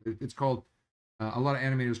duplicate it. It's called, a lot of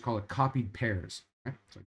animators call it copied pairs. Right?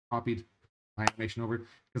 So I copied my animation over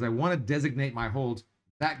because I want to designate my holds.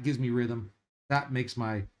 That gives me rhythm. That makes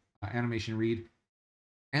my animation read.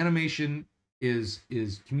 Animation is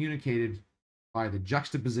communicated by the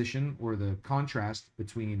juxtaposition or the contrast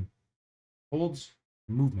between holds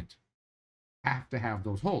and movement. Have to have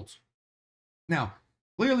those holds. Now,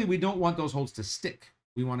 clearly we don't want those holds to stick.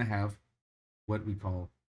 We want to have what we call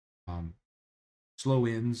slow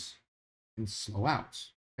ins and slow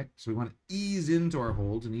outs. Right? So we want to ease into our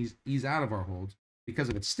holds and ease out of our holds, because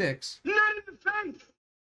if it sticks,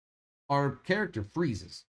 our character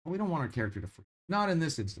freezes. We don't want our character to freeze. Not in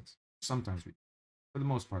this instance. Sometimes we do. For the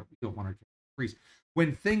most part, we don't want our character to freeze.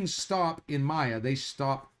 When things stop in Maya, they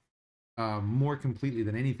stop more completely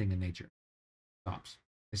than anything in nature stops.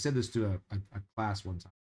 I said this to a class one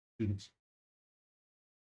time, students.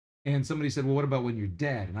 And somebody said, well, what about when you're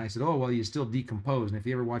dead? And I said, oh, well, you still decompose. And if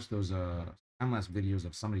you ever watch those time-lapse videos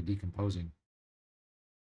of somebody decomposing,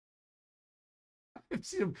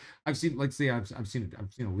 I've seen, like, say, I've seen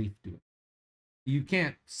a leaf do it. You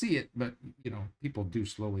can't see it, but, you know, people do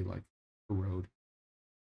slowly, like, erode.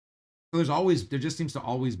 So there just seems to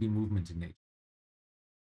always be movement in nature.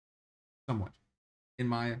 Somewhat. In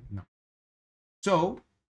Maya, no. So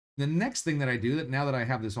the next thing that I do, that now that I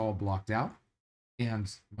have this all blocked out,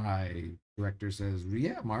 and my director says,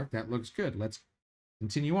 yeah, Mark, that looks good. Let's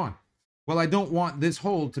continue on. Well, I don't want this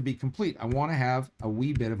hold to be complete. I want to have a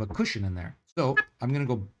wee bit of a cushion in there. So I'm going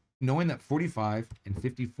to go, knowing that 45 and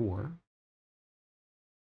 54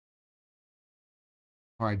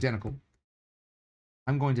 are identical,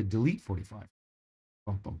 I'm going to delete 45.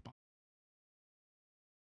 Bum, bum, bum.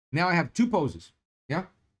 Now I have two poses. Yeah.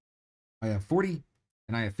 I have 40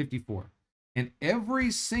 and I have 54. And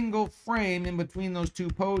every single frame in between those two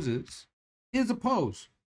poses is a pose.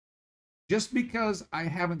 Just because I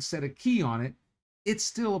haven't set a key on it, it's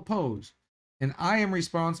still a pose. And I am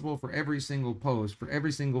responsible for every single pose, for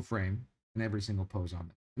every single frame, and every single pose on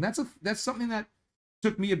it. And that's something that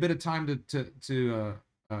took me a bit of time to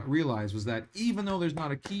realize, was that even though there's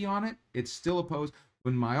not a key on it, it's still a pose.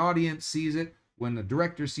 When my audience sees it, when the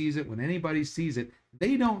director sees it, when anybody sees it,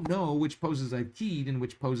 they don't know which poses I've keyed and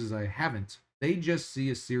which poses I haven't. They just see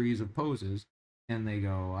a series of poses and they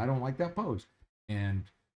go, I don't like that pose. And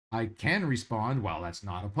I can respond, well, that's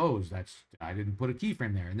not a pose. I didn't put a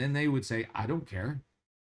keyframe there. And then they would say, I don't care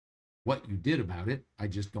what you did about it. I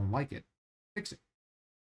just don't like it. Fix it.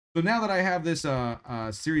 So now that I have this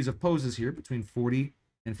series of poses here between 40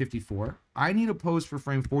 and 54, I need a pose for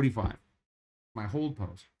frame 45, my hold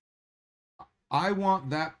pose. I want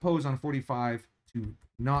that pose on 45 to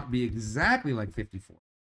not be exactly like 54,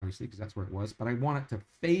 obviously, because that's where it was, but I want it to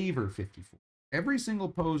favor 54. Every single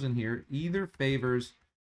pose in here either favors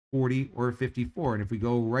 40 or 54. And if we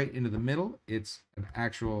go right into the middle, it's an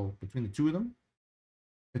actual, between the two of them,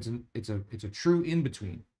 it's a true in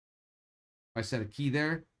between. If I set a key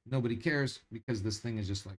there, nobody cares because this thing is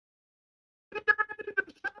just like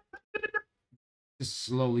just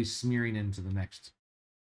slowly smearing into the next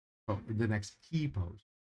key pose.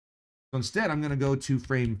 So instead, I'm going to go to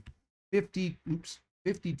frame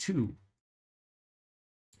 52,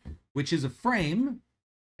 which is a frame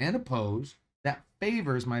and a pose that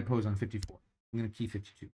favors my pose on 54. I'm going to key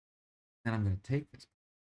 52. And I'm going to take this,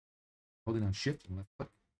 holding on shift and left click,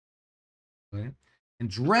 okay, and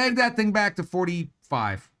drag that thing back to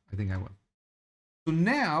 45. I think I will. So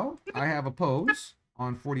now I have a pose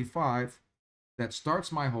on 45 that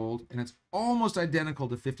starts my hold, and it's almost identical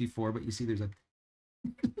to 54, but you see there's a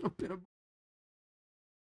little bit of...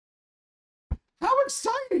 How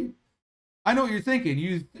exciting! I know what you're thinking.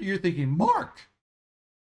 You're thinking, Mark,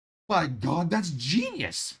 my God, that's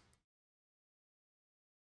genius.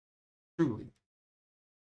 Truly.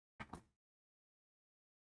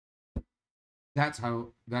 That's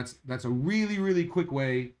a really, really quick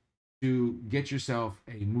way to get yourself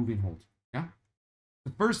a moving hold. Yeah.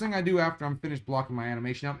 The first thing I do after I'm finished blocking my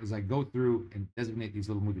animation out is I go through and designate these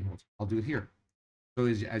little moving holds. I'll do it here. So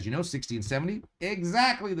as you know, 60 and 70,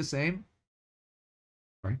 exactly the same.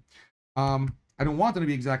 Right. I don't want them to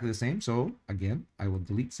be exactly the same. So again, I will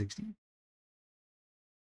delete 60.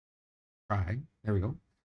 Try. There we go.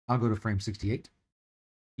 I'll go to frame 68.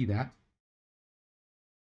 See that.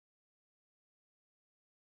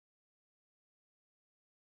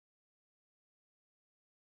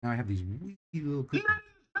 Now I have these wee little cookies.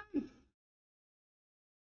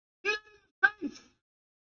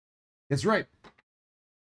 That's right.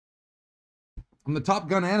 I'm the Top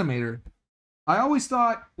Gun animator. I always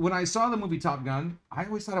thought, when I saw the movie Top Gun, I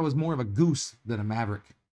always thought I was more of a goose than a maverick.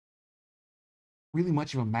 Really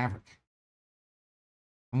much of a maverick.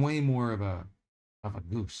 I'm way more of a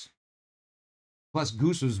goose. Plus,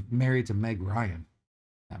 Goose was married to Meg Ryan in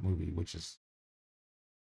that movie, which is...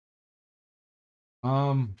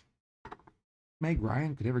 Meg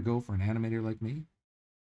Ryan could ever go for an animator like me?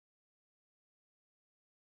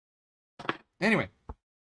 Anyway.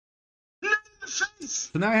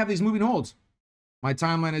 So now I have these moving holds. My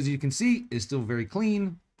timeline, as you can see, is still very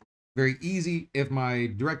clean, very easy. If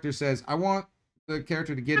my director says, I want the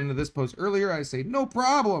character to get into this pose earlier, I say, no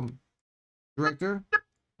problem, director.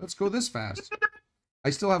 Let's go this fast.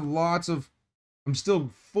 I still have lots of... I'm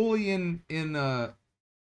still fully in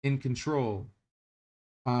control.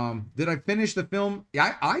 Did I finish the film?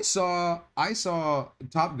 Yeah, I saw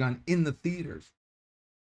Top Gun in the theaters.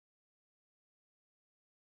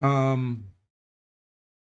 It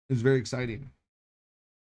was very exciting.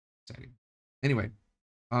 Anyway,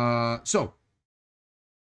 so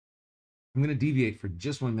I'm going to deviate for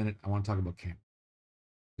just 1 minute. I want to talk about cameras.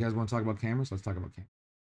 You guys want to talk about cameras? Let's talk about cameras.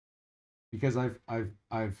 Because I've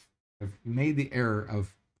made the error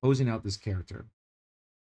of posing out this character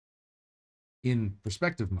in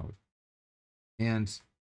perspective mode. And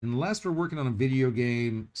unless we're working on a video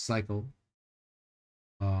game cycle,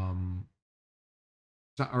 or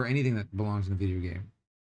anything that belongs in a video game,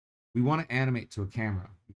 we want to animate to a camera,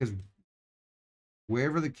 because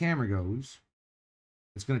wherever the camera goes,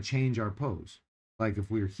 it's going to change our pose. Like if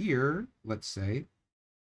we're here, let's say,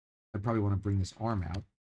 I probably want to bring this arm out,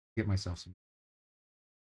 get myself some.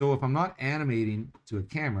 So if I'm not animating to a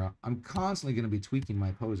camera, I'm constantly going to be tweaking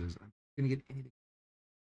my poses. I'm going to get anything.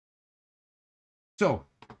 So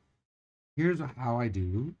here's how I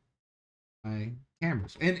do my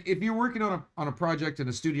cameras. And if you're working on a project in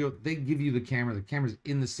a studio, they give you the camera. The camera's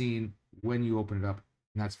in the scene when you open it up,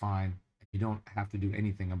 and that's fine. You don't have to do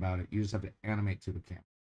anything about it. You just have to animate to the camera.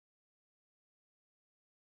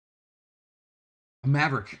 A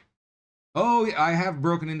maverick. Oh, yeah, I have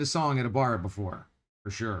broken into song at a bar before,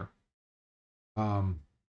 for sure. But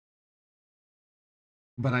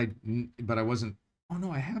I wasn't. Oh no,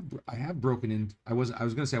 I have broken in. I was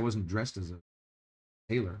gonna say I wasn't dressed as a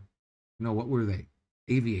sailor. No, what were they?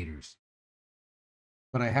 Aviators.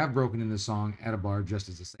 But I have broken into song at a bar dressed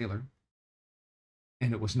as a sailor,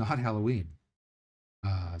 and it was not Halloween.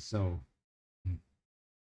 So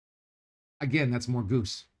again, that's more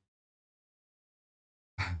goose.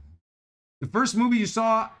 The first movie you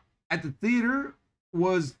saw at the theater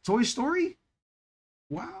was Toy Story?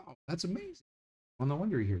 Wow, that's amazing. Well, no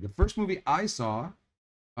wonder you're here. The first movie I saw,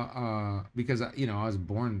 because you know I was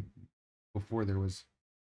born before there was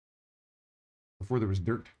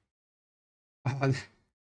dirt. Uh,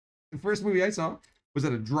 the first movie I saw was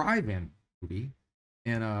at a drive-in movie,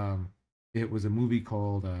 and it was a movie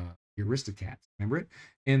called The Aristocats. Remember it?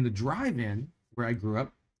 And the drive-in where I grew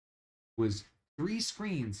up was 3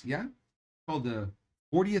 screens. Yeah, called the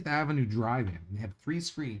 40th Avenue Drive-In. And they had 3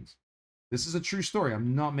 screens. This is a true story.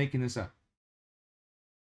 I'm not making this up.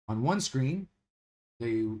 On one screen,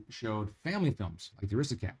 they showed family films like The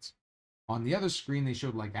Aristocats. On the other screen, they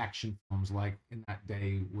showed like action films, like in that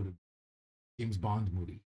day would have James Bond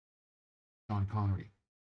movie, Sean Connery.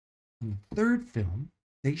 In the third film,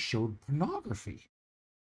 they showed pornography.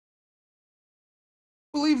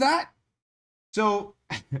 Believe that? So,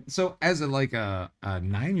 so as a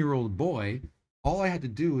 9-year-old boy, all I had to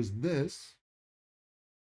do was this,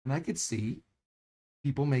 and I could see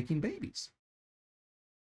people making babies.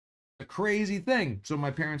 A crazy thing. So my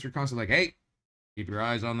parents were constantly like, "Hey, keep your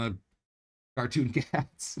eyes on the cartoon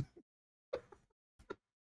cats."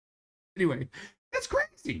 Anyway, that's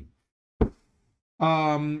crazy.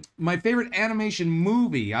 My favorite animation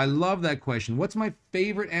movie. I love that question. What's my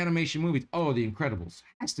favorite animation movie? Oh, The Incredibles.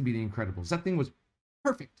 Has to be The Incredibles. That thing was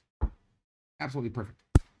perfect. Absolutely perfect.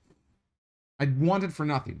 I wanted for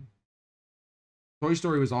nothing. Toy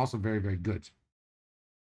Story was also very, very good.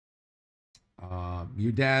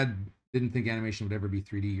 Your dad didn't think animation would ever be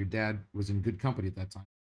 3D. Your dad was in good company at that time.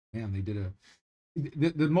 Man, they did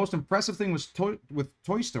the most impressive thing was with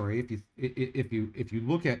Toy Story. If you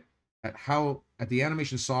look at the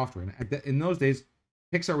animation software, and in those days,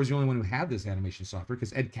 Pixar was the only one who had this animation software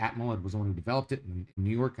because Ed Catmull was the one who developed it in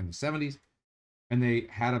New York in the 70s, and they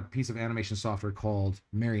had a piece of animation software called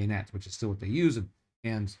Marionette, which is still what they use.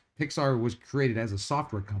 And Pixar was created as a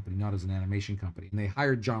software company, not as an animation company. And they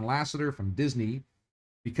hired John Lasseter from Disney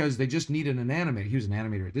because they just needed an animator. He was an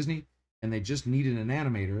animator at Disney, and they just needed an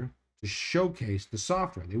animator to showcase the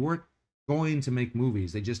software. They weren't going to make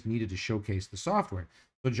movies. They just needed to showcase the software.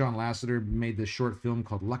 So John Lasseter made this short film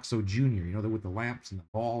called Luxo Jr., you know, with the lamps and the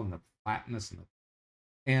ball and the flatness.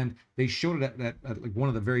 And they showed it at like one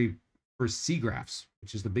of the very first SIGGRAPHs,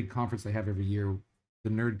 which is the big conference they have every year, the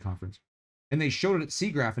nerd conference. And they showed it at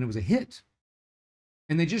SIGGRAPH, and it was a hit.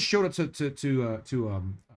 And they just showed it to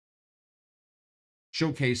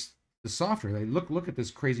showcase the software. They look at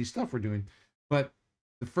this crazy stuff we're doing. But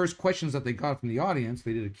the first questions that they got from the audience,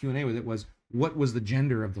 they did a Q&A with it, was what was the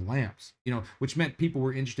gender of the lamps? You know, which meant people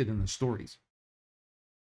were interested in the stories.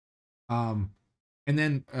 And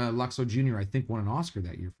then Luxo Jr., I think, won an Oscar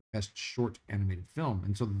that year for Best Short Animated Film.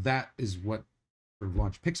 And so that is what sort of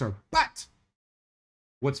launched Pixar. But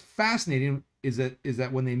what's fascinating is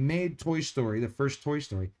that when they made Toy Story, the first Toy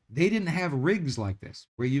Story, they didn't have rigs like this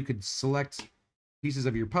where you could select pieces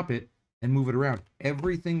of your puppet and move it around.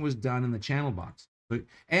 Everything was done in the channel box.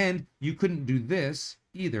 And you couldn't do this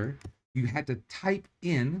either. You had to type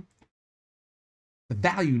in the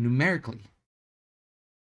value numerically.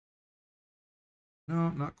 No,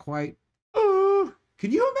 not quite. Oh,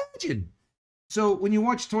 can you imagine? So when you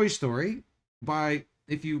watch Toy Story,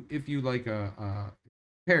 if you like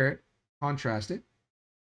compare it, contrast it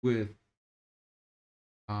with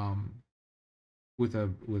like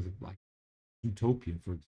Zootopia,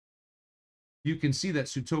 for example, you can see that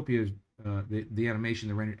Zootopia, the animation,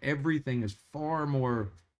 the render, everything is far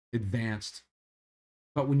more advanced.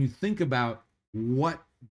 But when you think about what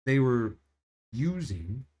they were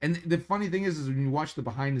using, and the funny thing is when you watch the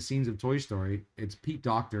behind the scenes of Toy Story, it's Pete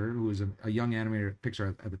Docter, who was a young animator at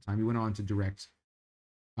Pixar at the time. He went on to direct,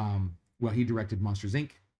 he directed Monsters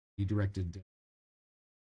Inc. He directed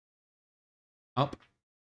Up.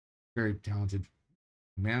 Very talented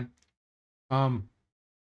man.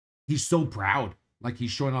 He's so proud. Like,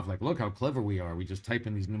 he's showing off, like, look how clever we are. We just type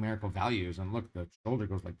in these numerical values, and look, the shoulder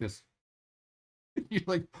goes like this. You're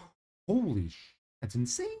like, holy that's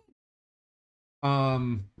insane.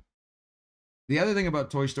 The other thing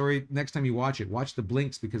about Toy Story, next time you watch it, watch the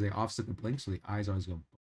blinks, because they offset the blinks, so the eyes always go.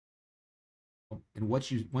 And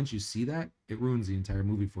once you see that, it ruins the entire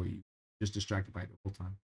movie for you. Just distracted by it the whole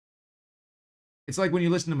time. It's like when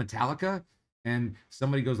you listen to Metallica, and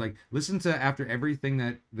somebody goes like, listen to after everything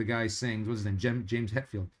that the guy sings, what's his name, James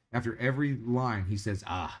Hetfield. After every line, he says,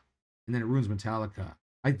 ah, and then it ruins Metallica.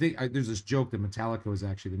 I think there's this joke that Metallica was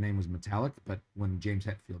actually, the name was Metallic, but when James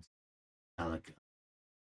Hetfield, Metallica,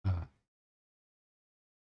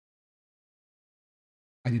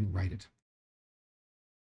 I didn't write it.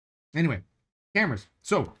 Anyway, cameras.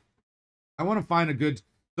 So I want to find a good,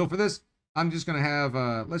 so for this, I'm just going to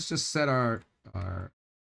have, let's just set our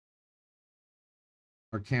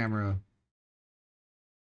camera.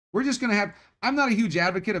 We're just going to have, I'm not a huge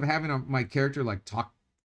advocate of having my character like talk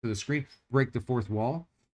to the screen, break the fourth wall,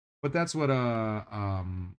 but that's what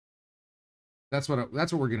that's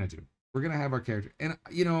what we're going to do. We're going to have our character. And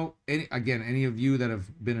you know, any of you that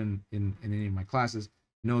have been in any of my classes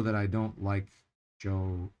know that I don't like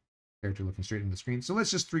show character looking straight into the screen. So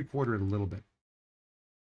let's just 3/4 it a little bit.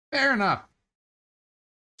 Fair enough.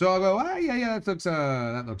 So I'll go, yeah,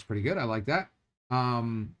 that looks pretty good. I like that.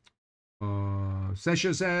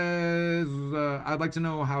 Sesha says, I'd like to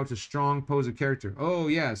know how to strong pose a character. Oh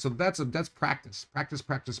yeah, so that's practice. Practice.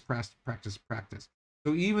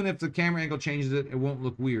 So even if the camera angle changes it, it won't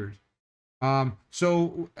look weird.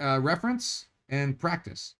 Reference and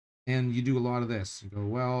practice. And you do a lot of this. You go,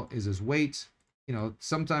 well, is this weight? You know,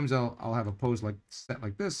 sometimes I'll have a pose like set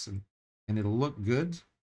like this and it'll look good.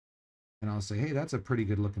 And I'll say, hey, that's a pretty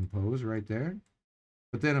good looking pose right there.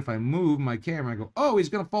 But then if I move my camera, I go, oh, he's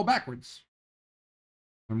going to fall backwards.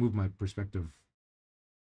 Or move my perspective.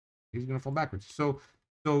 He's going to fall backwards. So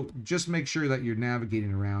just make sure that you're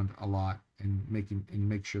navigating around a lot and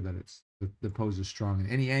make sure that the pose is strong. And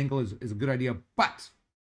any angle is a good idea, but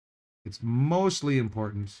it's mostly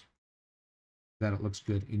important that it looks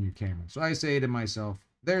good in your camera. So I say to myself,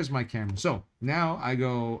 there's my camera. So now I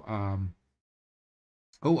go,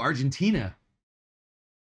 oh, Argentina.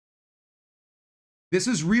 This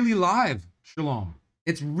is really live, Shalom.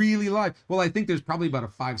 It's really live. Well, I think there's probably about a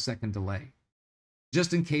 5-second delay,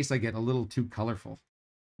 just in case I get a little too colorful.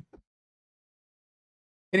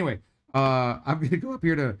 Anyway, I'm going to go up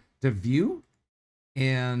here to view,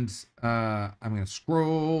 and I'm going to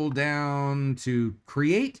scroll down to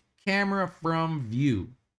create camera from view.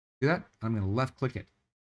 See that? I'm going to left click it.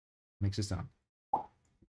 Makes this sound.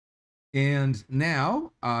 And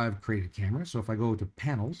now I've created a camera. So if I go to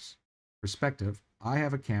panels, perspective, I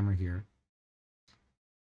have a camera here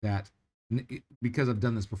that, because I've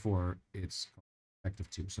done this before, it's perspective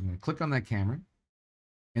 2. So I'm going to click on that camera,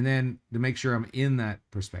 and then to make sure I'm in that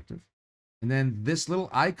perspective. And then this little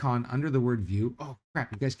icon under the word view. Oh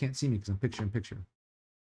crap, you guys can't see me because I'm picture in picture.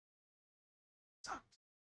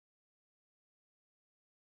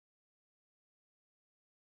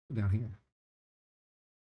 Down here.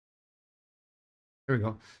 There we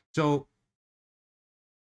go. So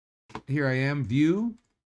here I am, view.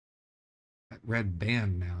 That red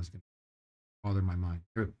band now is going to bother my mind.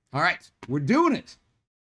 All right, we're doing it.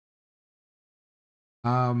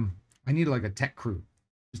 I need like a tech crew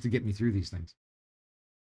just to get me through these things.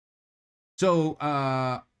 So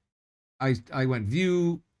I went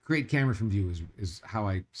view, create camera from view is how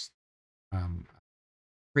I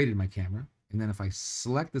created my camera. And then if I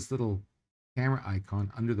select this little camera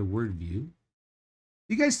icon under the word view,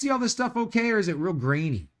 you guys see all this stuff okay, or is it real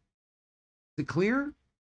grainy? Is it clear?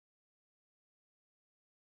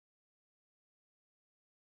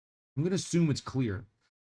 I'm going to assume it's clear.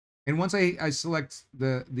 And once I select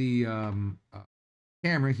the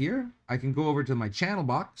camera here, I can go over to my channel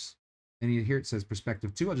box, and here it says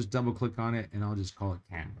perspective 2. I'll just double click on it, and I'll just call it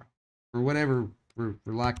camera. For whatever, for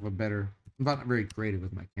lack of a better, I'm not very creative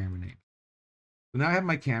with my camera name. So now I have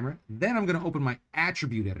my camera. Then I'm going to open my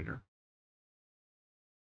attribute editor.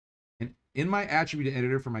 And in my attribute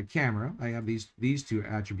editor for my camera, I have these two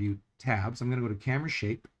attribute tabs. I'm going to go to camera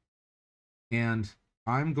shape, and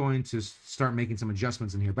I'm going to start making some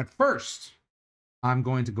adjustments in here. But first, I'm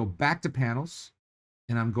going to go back to panels,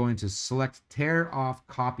 and I'm going to select tear off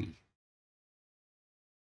copy.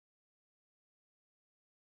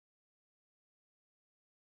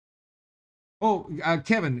 Oh,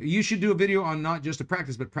 Kevin, you should do a video on not just to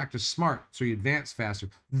practice, but practice smart so you advance faster.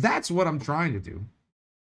 That's what I'm trying to do.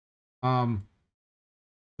 So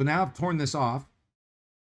now I've torn this off.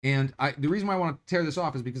 And the reason why I want to tear this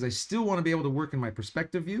off is because I still want to be able to work in my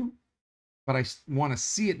perspective view, but I want to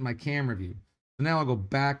see it in my camera view. So now I'll go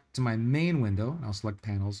back to my main window, and I'll select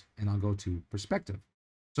panels, and I'll go to perspective.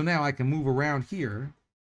 So now I can move around here,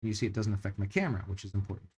 and you see it doesn't affect my camera, which is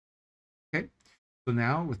important. Okay. So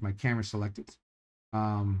now with my camera selected,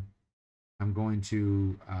 I'm going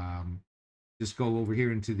to just go over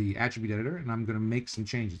here into the attribute editor, and I'm going to make some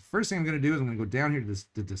changes. First thing I'm going to do is I'm going to go down here to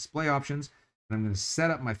the display options, and I'm going to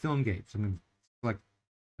set up my film gate. So I'm going to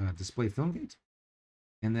select display film gate,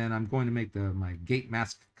 and then I'm going to make my gate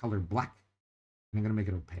mask color black, and I'm going to make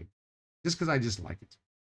it opaque, just because I just like it.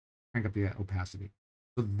 Crank up the opacity.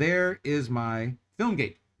 So there is my film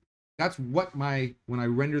gate. That's what when I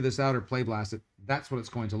render this out or play blast it, that's what it's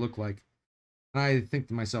going to look like. And I think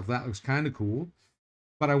to myself, that looks kind of cool,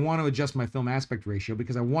 but I want to adjust my film aspect ratio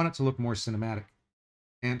because I want it to look more cinematic.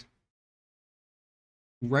 And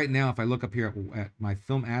right now, if I look up here at my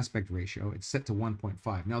film aspect ratio, it's set to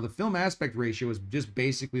 1.5. Now, the film aspect ratio is just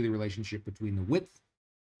basically the relationship between the width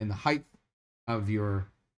and the height of your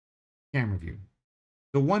camera view.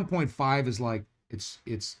 The 1.5 is like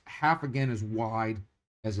it's half again as wide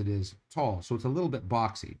as it is tall, so it's a little bit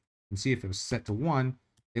boxy. You can see if it was set to 1,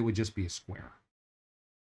 it would just be a square.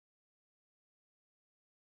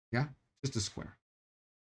 Yeah, just a square.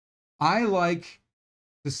 I like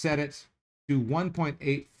to set it to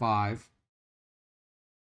 1.85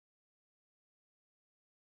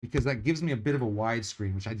 because that gives me a bit of a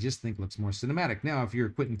widescreen, which I just think looks more cinematic. Now, if you're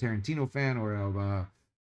a Quentin Tarantino fan or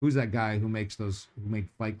who's that guy who makes those, who made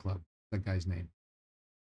Fight Club? That guy's name.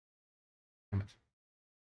 Damn it.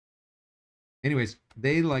 Anyways,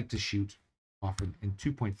 they like to shoot often in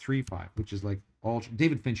 2.35, which is like ultra,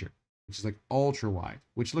 David Fincher, which is like ultra wide,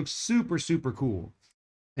 which looks super, super cool.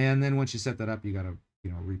 And then once you set that up, you got to,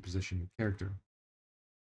 reposition your character.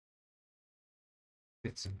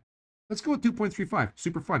 Fits in. Let's go with 2.35.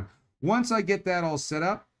 Super fun. Once I get that all set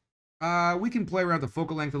up, we can play around the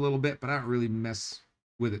focal length a little bit, but I don't really mess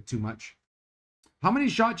with it too much. How many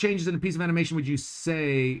shot changes in a piece of animation would you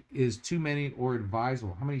say is too many or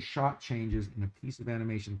advisable? How many shot changes in a piece of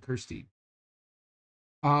animation, Kirsty?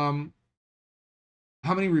 How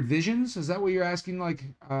many revisions? Is that what you're asking? Like,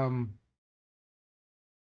 I'm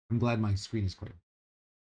glad my screen is clear.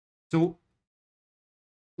 So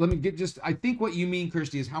let me get I think what you mean,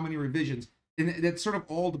 Kirsty, is how many revisions. And that sort of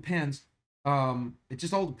all depends. It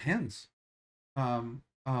just all depends. Deviant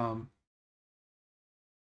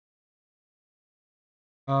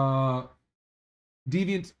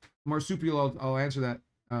marsupial, I'll answer that.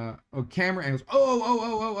 Camera angles.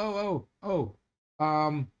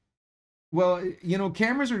 Well,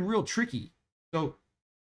 cameras are real tricky. So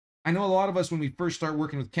I know a lot of us, when we first start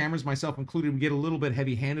working with cameras, myself included, we get a little bit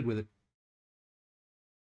heavy-handed with it.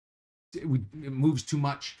 It moves too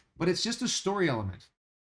much, but it's just a story element,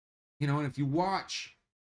 and if you watch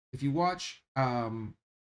if you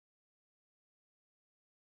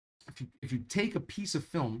take a piece of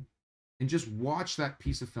film and just watch that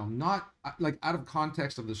piece of film, not like out of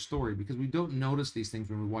context of the story, because we don't notice these things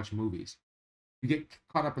when we watch movies. You get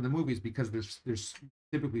caught up in the movies because they're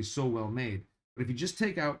typically so well made. But if you just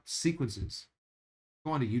take out sequences,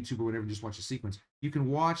 go onto YouTube or whatever, just watch a sequence, you can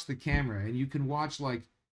watch the camera and you can watch like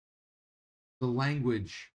the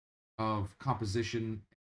language of composition,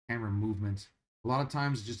 camera movement. A lot of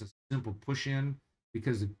times it's just a simple push in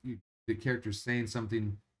because the character's saying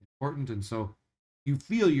something important, and so you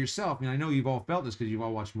feel yourself. I know you've all felt this because you've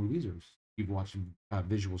all watched movies or you've watched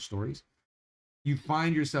visual stories. You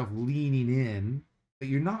find yourself leaning in, but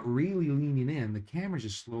you're not really leaning in. The camera's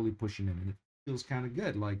just slowly pushing in, and it feels kind of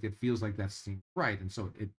good. Like it feels like that seems right, and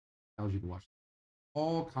so it tells you to watch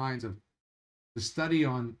all kinds of the study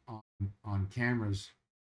on cameras,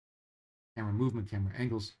 camera movement, camera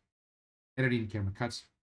angles, editing, camera cuts.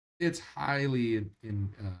 It's highly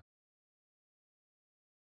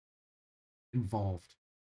involved.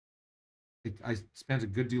 I spent a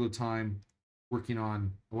good deal of time working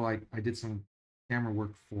on. Well, I did some camera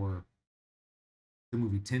work for the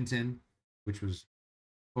movie Tintin, which was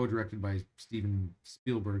co-directed by Steven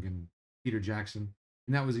Spielberg and Peter Jackson,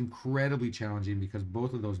 and that was incredibly challenging because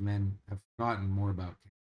both of those men have forgotten more about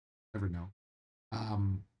never know.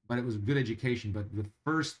 But it was a good education. But the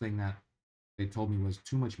first thing that they told me was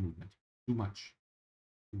too much movement, too much.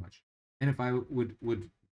 And if I would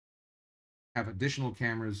have additional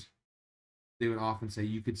cameras, they would often say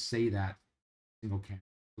you could say that single camera.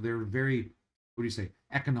 So they're very, what do you say,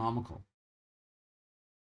 economical.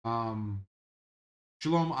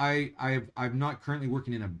 Shalom, I'm not currently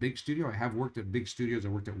working in a big studio. I have worked at big studios. I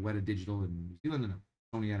worked at Weta Digital in New Zealand and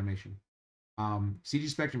Sony Animation. CG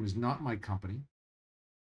Spectrum is not my company,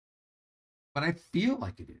 but I feel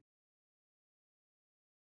like it is.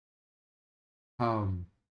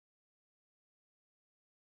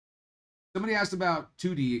 Somebody asked about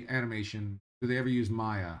 2D animation. Do they ever use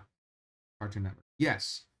Maya? Cartoon Network.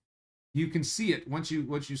 Yes, you can see it once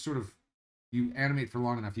you sort of you animate for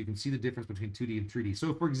long enough. You can see the difference between 2D and 3D.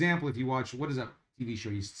 So, for example, if you watch, what is that TV show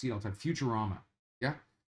you see all the time? Futurama. Yeah.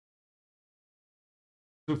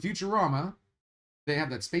 So Futurama, they have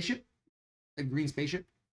that spaceship, that green spaceship.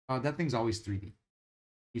 That thing's always 3D.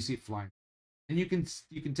 You see it flying, and you can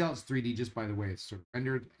tell it's 3D just by the way it's sort of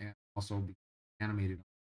rendered and also animated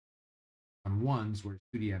on ones where it's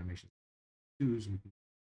 2D animation. Twos.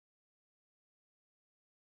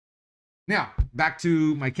 Now, back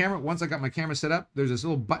to my camera. Once I got my camera set up, there's this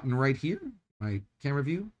little button right here, my camera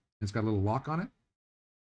view. It's got a little lock on it.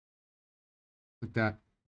 Click that,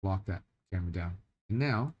 lock that camera down. And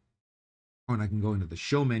now, Oh, and I can go into the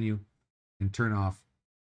show menu and turn off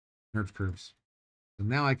NURBS curves. So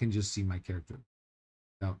now I can just see my character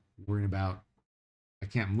without worrying about, I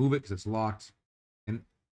can't move it because it's locked. And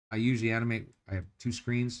I usually animate, I have 2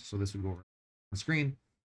 screens, so this would go over one screen.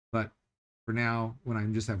 But for now, when I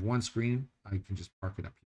just have one screen, I can just park it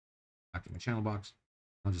up here. Back in my channel box.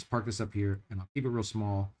 I'll just park this up here and I'll keep it real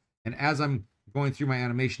small. And as I'm going through my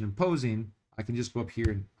animation and posing, I can just go up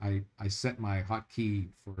here and I set my hotkey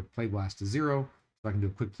for play blast to 0. So I can do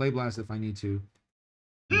a quick play blast if I need to.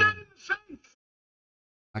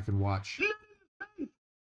 I can watch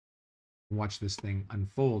this thing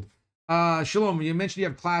unfold. Shalom, you mentioned you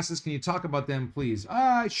have classes. Can you talk about them, please?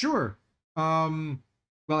 Sure. Well,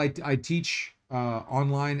 I teach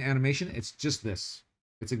online animation. It's just this.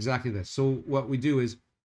 It's exactly this. So what we do is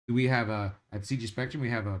we have at CG Spectrum, we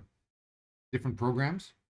have different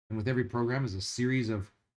programs. And with every program is a series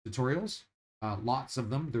of tutorials. Lots of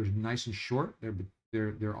them. They're nice and short.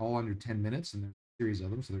 They're all under 10 minutes, and there's a series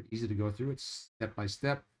of them, so they're easy to go through. It's step by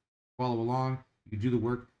step. Follow along. You do the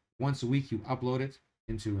work. Once a week, you upload it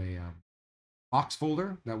into a box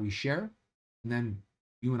folder that we share, and then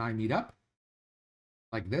you and I meet up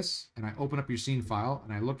like this, and I open up your scene file,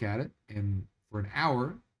 and I look at it, and for an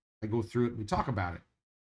hour, I go through it, and we talk about it.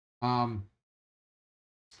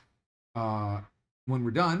 When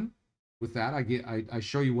we're done with that, I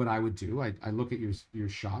show you what I would do. I look at your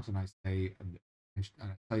shot, and I say, I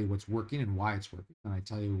tell you what's working and why it's working, and I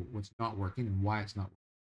tell you what's not working and why it's not working.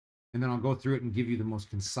 And then I'll go through it and give you the most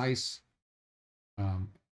concise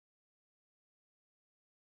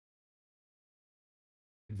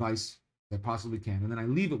advice that I possibly can. And then I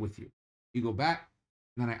leave it with you. You go back,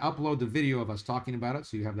 and then I upload the video of us talking about it,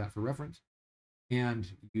 so you have that for reference. And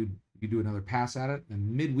you do another pass at it.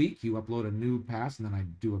 And midweek, you upload a new pass, and then I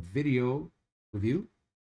do a video review.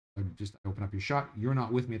 I open up your shot. You're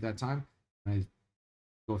not with me at that time. I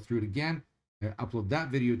go through it again. I upload that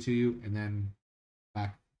video to you, and then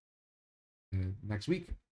back next week.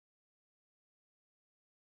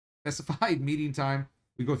 Specified meeting time.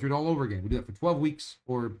 We go through it all over again. We do that for 12 weeks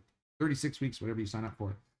or 36 weeks, whatever you sign up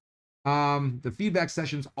for. The feedback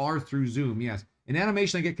sessions are through Zoom, yes. In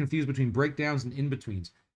animation, I get confused between breakdowns and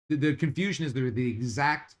in-betweens. The confusion is they're the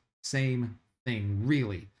exact same thing,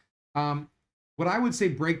 really. What I would say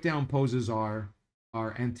breakdown poses are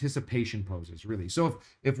anticipation poses, really. So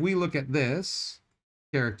if we look at this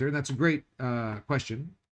character, that's a great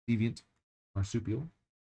question, Deviant Marsupial.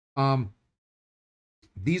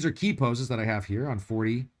 These are key poses that I have here on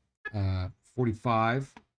 40,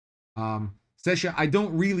 45. Sesha, I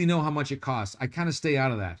don't really know how much it costs. I kind of stay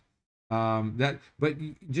out of that. But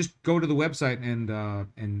just go to the website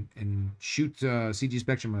and shoot CG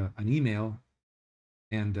Spectrum an email,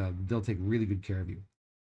 and they'll take really good care of you.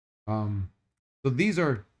 So these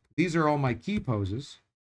are all my key poses.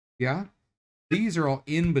 Yeah, these are all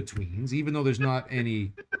in betweens, even though there's not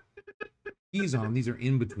any keys on them. These are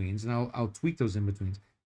in betweens, and I'll tweak those in betweens.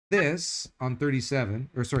 This on 57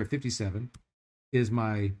 is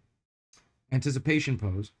my anticipation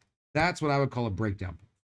pose. That's what I would call a breakdown pose.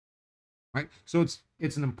 Right? So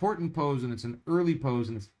it's an important pose, and it's an early pose,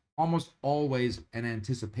 and it's almost always an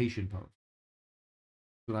anticipation pose.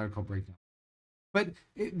 That's what I would call breakdown. But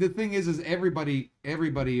the thing is everybody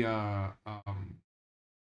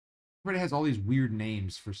has all these weird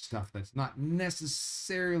names for stuff that's not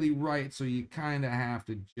necessarily right, so you kind of have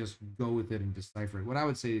to just go with it and decipher it. What I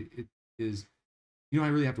would say is you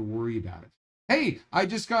don't really have to worry about it. Hey, I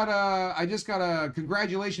just got a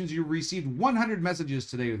congratulations, you received 100 messages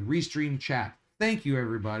today with Restream Chat. Thank you,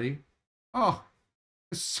 everybody. Oh,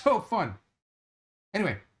 it's so fun.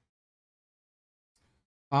 Anyway,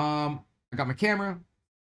 I got my camera,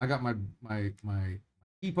 I got my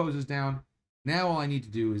key poses down. Now all I need to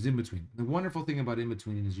do is in between. The wonderful thing about in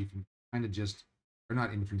between is you can kind of just, or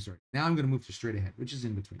not in between, sorry. Now I'm going to move to straight ahead, which is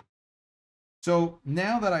in between. So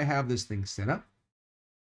now that I have this thing set up,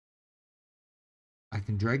 I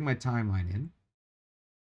can drag my timeline in.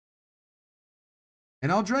 And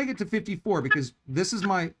I'll drag it to 54 because this is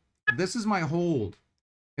my hold.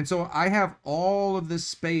 And so I have all of this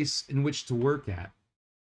space in which to work at.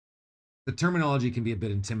 The terminology can be a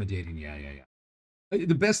bit intimidating. Yeah.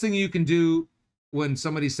 The best thing you can do when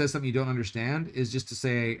somebody says something you don't understand is just to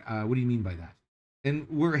say, what do you mean by that? And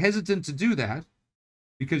we're hesitant to do that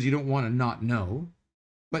because you don't want to not know.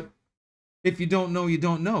 But if you don't know, you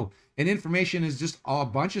don't know. And information is just a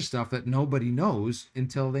bunch of stuff that nobody knows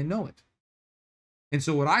until they know it. And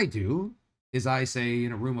so what I do is I say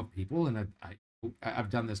in a room of people, and I've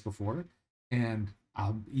done this before, and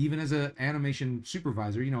even as an animation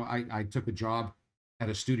supervisor, you know, I took a job at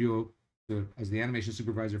a studio as the animation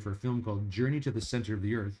supervisor for a film called Journey to the Center of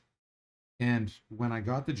the Earth. And when I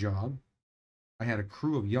got the job, I had a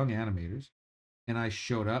crew of young animators, and I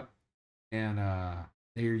showed up, and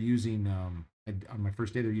they are using on my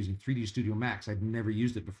first day they're using 3D Studio Max. I'd never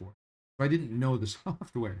used it before, so I didn't know the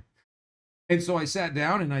software. And so I sat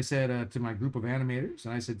down and I said to my group of animators,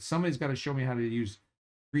 and I said, somebody's got to show me how to use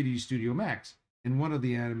 3D Studio Max. And one of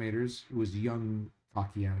the animators, who was a young,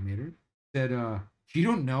 cocky animator, said, you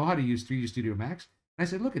don't know how to use 3D Studio Max? And I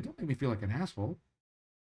said, look, it don't make me feel like an asshole.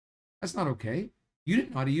 That's not okay. You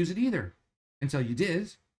didn't know how to use it either until you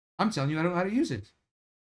did. I'm telling you, I don't know how to use it.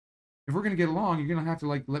 If we're going to get along, you're going to have to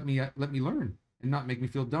like let me learn and not make me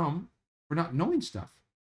feel dumb for not knowing stuff.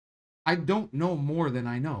 I don't know more than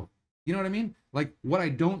I know. You know what I mean? Like, what I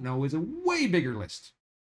don't know is a way bigger list.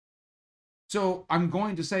 So I'm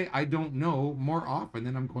going to say I don't know more often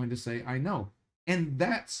than I'm going to say I know. And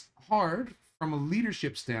that's hard from a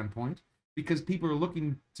leadership standpoint because people are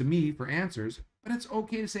looking to me for answers, but it's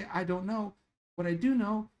okay to say I don't know. What I do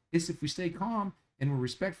know is if we stay calm and we're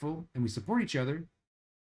respectful and we support each other,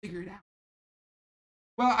 figure it out.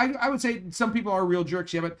 Well, I would say some people are real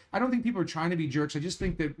jerks, yeah, but I don't think people are trying to be jerks. I just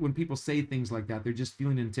think that when people say things like that, they're just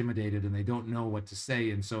feeling intimidated and they don't know what to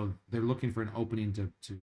say, and so they're looking for an opening to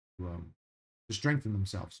strengthen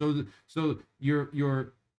themselves. So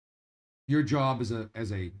your job as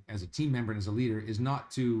a team member and as a leader is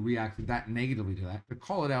not to react that negatively to that, to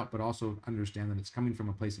call it out, but also understand that it's coming from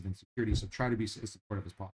a place of insecurity. So try to be as supportive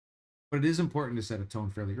as possible. But it is important to set a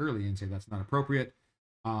tone fairly early and say that's not appropriate.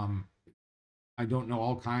 I don't know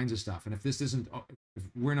all kinds of stuff. And if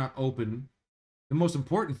we're not open, the most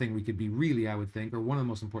important thing we could be really, I would think, or one of the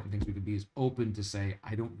most important things we could be is open to say,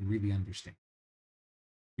 I don't really understand.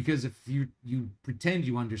 Because if you pretend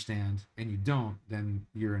you understand and you don't, then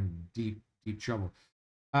you're in deep trouble.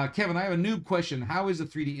 Kevin, I have a noob question. How is the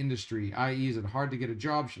 3D industry? I.e., is it hard to get a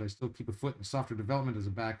job? Should I still keep a foot in software development as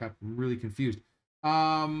a backup? I'm really confused.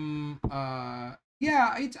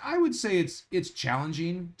 Yeah, I would say it's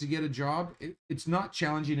challenging to get a job. It's not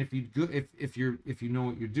challenging if you know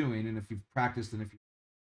what you're doing and if you've practiced and if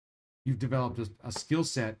you've developed a skill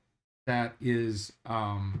set that is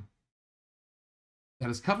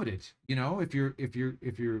coveted. You know, if you're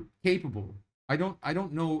capable. I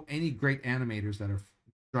don't know any great animators that are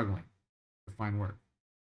struggling to find work.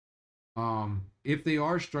 If they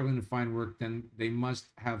are struggling to find work, then they must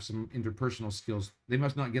have some interpersonal skills. They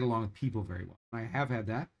must not get along with people very well. I have had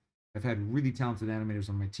that. I've had really talented animators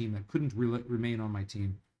on my team that couldn't remain on my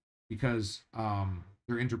team because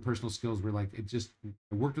their interpersonal skills were like,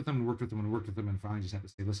 I worked with them and worked with them and worked with them and finally just had to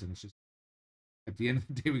say, listen, it's just, at the end of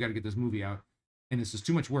the day, we got to get this movie out and it's just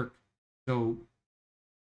too much work. So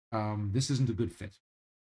this isn't a good fit.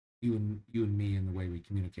 You and me and the way we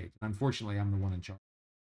communicate. And unfortunately, I'm the one in charge.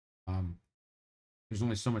 There's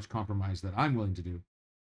only so much compromise that I'm willing to do.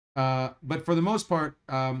 But for the most part,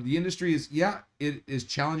 the industry is, it is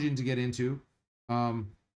challenging to get into.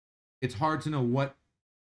 It's hard to know what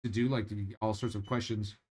to do, like all sorts of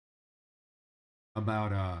questions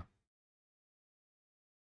about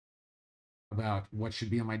what should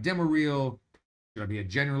be on my demo reel. Should I be a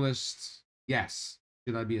generalist? Yes.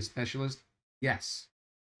 Should I be a specialist? Yes.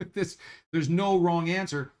 There's no wrong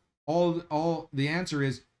answer. All the answer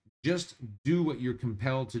is just do what you're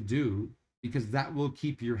compelled to do, because that will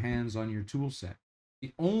keep your hands on your tool set.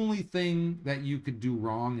 The only thing that you could do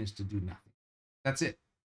wrong is to do nothing. That's it.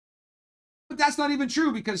 But that's not even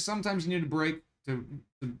true, because sometimes you need a break to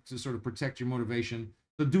sort of protect your motivation.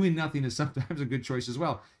 So doing nothing is sometimes a good choice as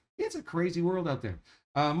well. It's a crazy world out there.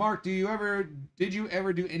 Mark, did you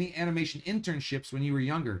ever do any animation internships when you were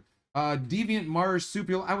younger? Deviant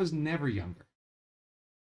Marsupial, I was never younger.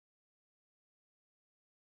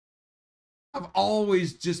 I've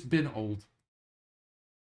always just been old.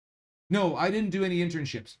 No, I didn't do any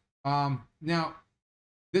internships. Now,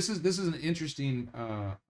 this is an interesting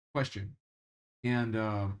question, and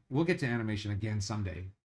we'll get to animation again someday.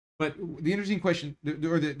 But the interesting question,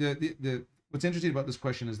 or the what's interesting about this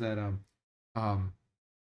question is that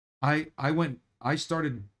I went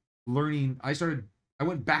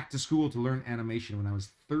back to school to learn animation when I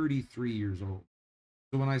was 33 years old.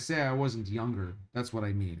 So when I say I wasn't younger, that's what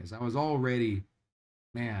I mean, is I was already,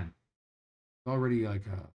 like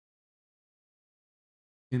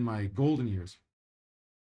in my golden years.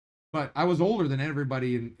 But I was older than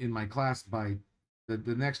everybody in my class by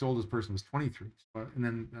the next oldest person was 23. And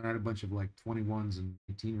then I had a bunch of like 21s and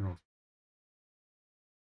 18-year-olds.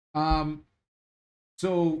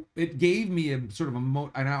 So it gave me a sort of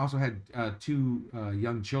and I also had two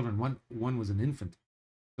young children. One was an infant,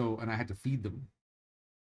 and I had to feed them,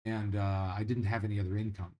 and I didn't have any other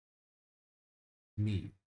income.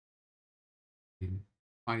 me in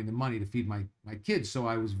finding the money to feed my kids. So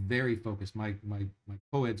I was very focused. My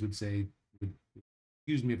co-eds would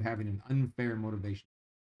accuse me of having an unfair motivation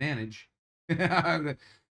advantage, and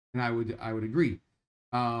I would agree.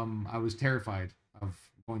 I was terrified of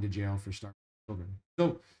going to jail for starving children.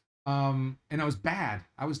 So, and I was bad.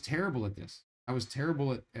 I was terrible at this. I was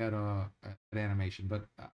terrible at animation, but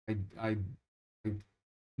I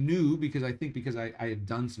knew because I had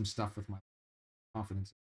done some stuff with my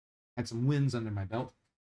confidence, had some wins under my belt.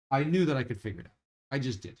 I knew that I could figure it out. I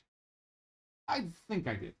just did. I think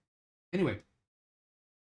I did. Anyway,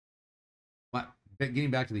 but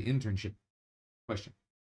getting back to the internship question,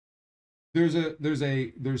 there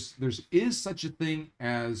is such a thing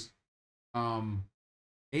as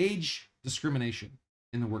age discrimination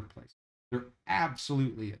in the workplace. There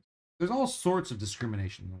absolutely is. There's all sorts of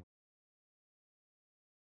discrimination in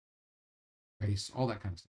the race, all that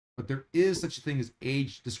kind of stuff. But there is such a thing as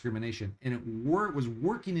age discrimination, and it was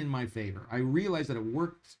working in my favor. I realized that it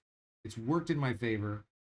worked. It's worked in my favor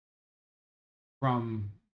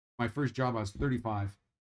from my first job. I was 35.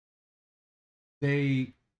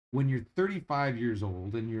 When you're 35 years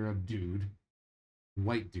old and you're a dude,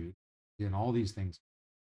 white dude, and all these things,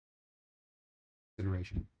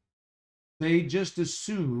 consideration, they just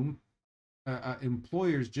assume,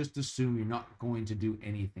 employers just assume you're not going to do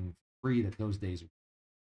anything free, that those days are,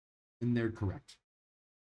 and they're correct.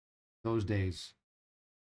 Those days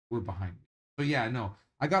were behind me. So yeah, no,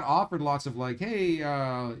 I got offered lots of like, hey,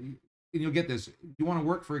 you'll get this. You want to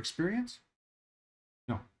work for experience?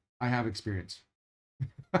 No, I have experience.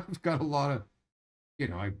 I've got a lot of,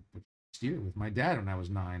 I steer with my dad when I was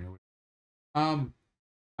 9 or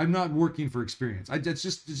I'm not working for experience. It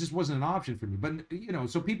just wasn't an option for me. But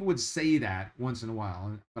so people would say that once in a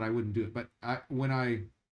while, but I wouldn't do it. But when I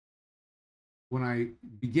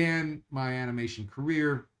began my animation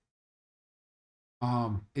career,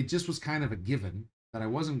 it just was kind of a given that I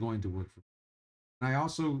wasn't going to work for. And I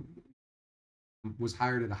also was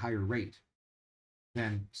hired at a higher rate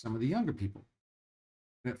than some of the younger people.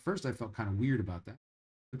 And at first I felt kind of weird about that.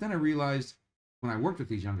 But then I realized when I worked with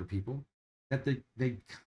these younger people that they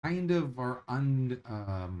kind of are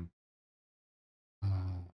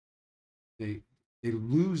they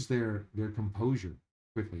lose their composure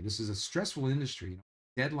quickly. This is a stressful industry,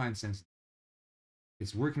 deadline sensitive.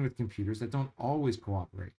 It's working with computers that don't always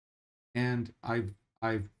cooperate. And I've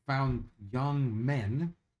found young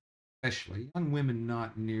men, especially young women,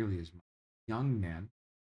 not nearly as much. Young men,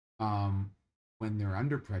 when they're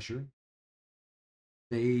under pressure,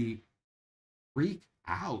 they freak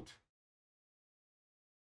out.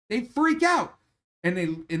 They freak out, and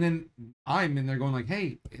then I'm in there going like,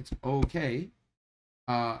 "Hey, it's okay.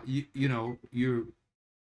 You're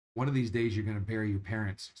one of these days you're going to bury your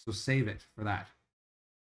parents, so save it for that.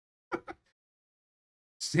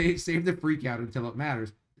 save the freak out until it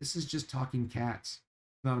matters. This is just talking cats.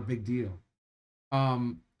 It's not a big deal."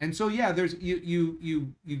 And so yeah, there's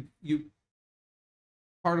you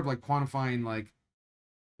part of like quantifying like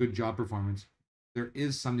good job performance. There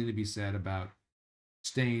is something to be said about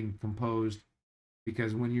staying composed,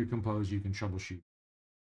 because when you're composed, you can troubleshoot.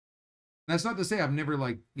 That's not to say I've never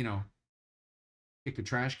like kicked a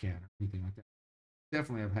trash can or anything like that.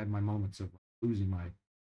 Definitely, I've had my moments of losing my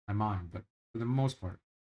mind, but for the most part.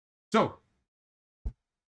 So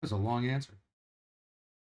that's a long answer.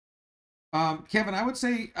 Kevin, I would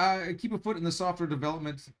say keep a foot in the software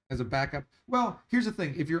development as a backup. Well, here's the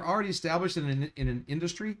thing: if you're already established in an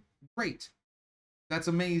industry, great, that's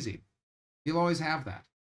amazing. You'll always have that.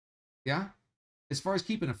 Yeah. As far as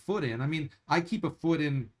keeping a foot in, I mean, I keep a foot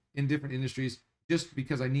in different industries just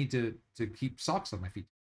because I need to keep socks on my feet.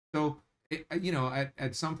 So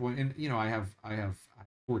at some point, and I have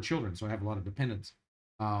 4 children, so I have a lot of dependents.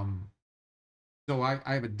 So I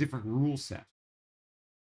have a different rule set.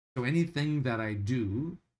 So anything that I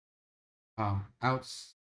do, I'm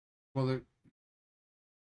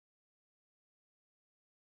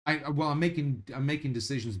making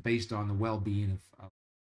decisions based on the well-being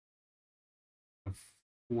of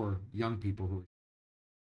 4 young people who.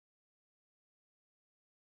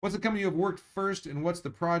 What's the company you have worked first, and what's the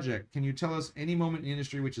project? Can you tell us any moment in the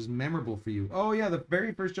industry which is memorable for you? Oh yeah, the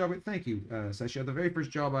very first job. Thank you, Sasha. The very first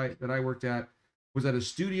job that I worked at was at a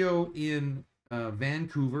studio in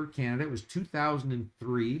Vancouver, Canada. It was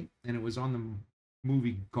 2003, and it was on the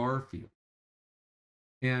movie Garfield.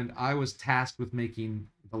 And I was tasked with making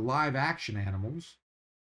the live action animals,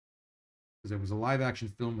 because it was a live action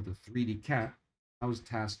film with a 3D cat. I was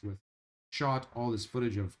tasked with shot all this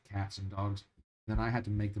footage of cats and dogs. Then I had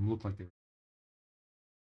to make them look like they were.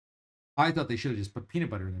 I thought they should have just put peanut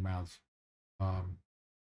butter in their mouths.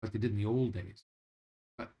 like they did in the old days.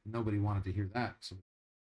 But nobody wanted to hear that, so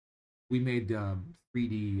we made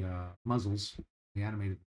 3D muzzles. We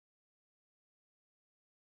animated.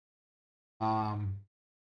 Um,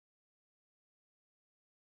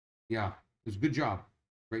 yeah, it was a good job,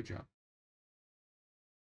 great job.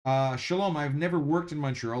 Shalom. I've never worked in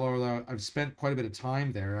Montreal, although I've spent quite a bit of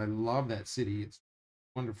time there. I love that city. It's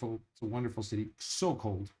wonderful. It's a wonderful city. So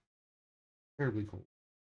cold, terribly cold.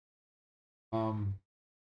 Um,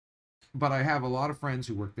 but I have a lot of friends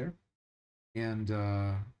who work there, and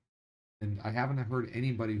I haven't heard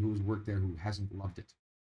anybody who's worked there who hasn't loved it.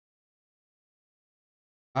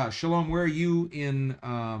 Shalom, where are you in?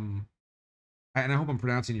 And I hope I'm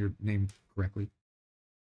pronouncing your name correctly.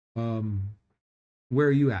 Where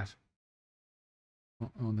are you at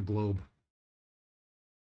on the globe?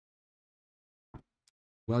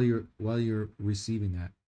 While you're receiving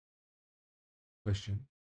that question,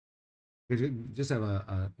 just have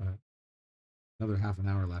another half an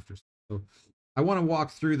hour left or so. So I want to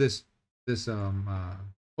walk through this.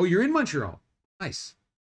 Oh, you're in Montreal. Nice,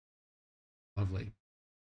 lovely.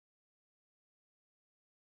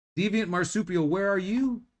 Deviant Marsupial, where are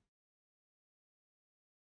you?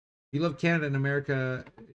 You love Canada and America.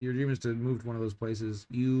 Your dream is to move to one of those places.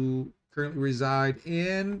 You currently reside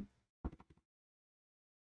in.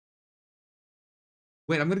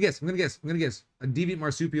 Wait, I'm gonna guess. A deviant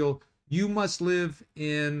marsupial. You must live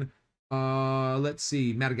in let's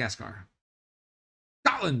see, Madagascar.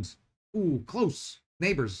 Scotland. Ooh, close.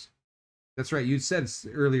 Neighbors. That's right. You said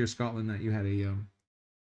earlier, Scotland, that you had a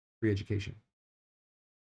free education.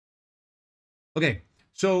 Okay,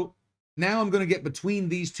 so now I'm gonna get between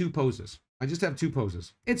these two poses. I just have two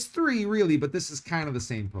poses. It's three really, but this is kind of the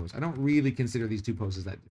same pose. I don't really consider these two poses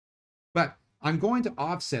that different. But I'm going to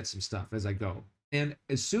offset some stuff as I go. And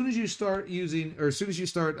as soon as you start using, or as soon as you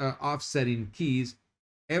start offsetting keys,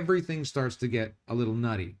 everything starts to get a little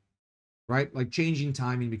nutty, right? Like changing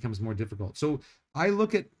timing becomes more difficult. So I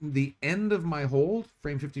look at the end of my hold,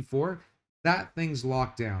 frame 54, that thing's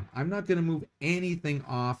locked down. I'm not going to move anything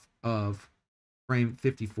off of frame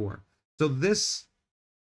 54. So this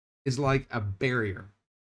is like a barrier.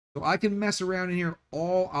 So I can mess around in here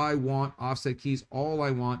all I want, offset keys, all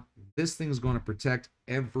I want. This thing's going to protect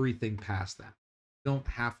everything past that. Don't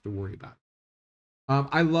have to worry about it.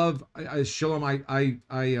 I love Shalom. I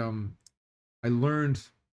learned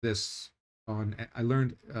this on. I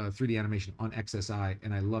learned 3D animation on XSI,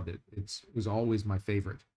 and I loved it. It was always my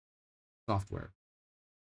favorite software.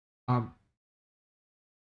 I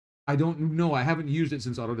don't know. I haven't used it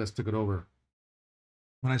since Autodesk took it over.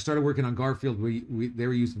 When I started working on Garfield, they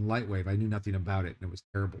were using Lightwave. I knew nothing about it, and it was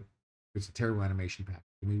terrible. It's a terrible animation package.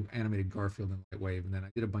 We animated Garfield in Lightwave, and then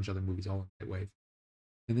I did a bunch of other movies all in Lightwave.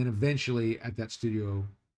 And then eventually at that studio,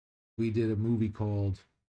 we did a movie called,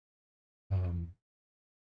 what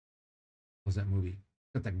was that movie?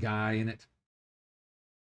 Got that guy in it.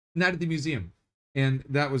 Night at the Museum. And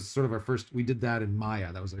that was sort of our first, we did that in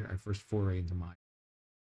Maya. That was our first foray into Maya.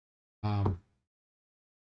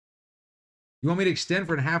 You want me to extend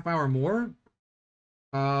for a half hour more?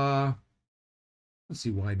 Let's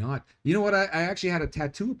see, why not? You know what? I actually had a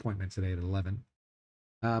tattoo appointment today at 11,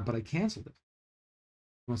 but I canceled it.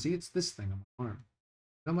 Well, see, it's this thing on my arm.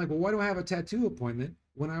 And I'm like, well, why do I have a tattoo appointment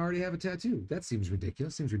when I already have a tattoo? That seems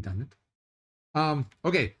ridiculous. Seems redundant.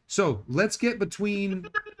 Okay, so let's get between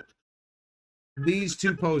these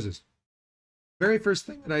two poses. Very first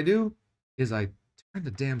thing that I do is I turn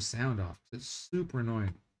the damn sound off. It's super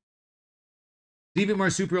annoying. Deviant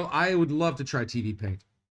Marsupial, I would love to try TV Paint.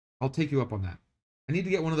 I'll take you up on that. I need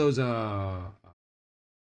to get one of those, I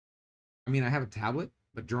mean, I have a tablet,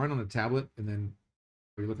 but drawing on a tablet and then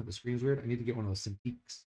where you look at the screen's weird. I need to get one of those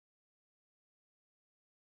Cintiqs.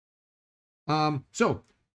 So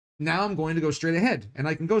now I'm going to go straight ahead, and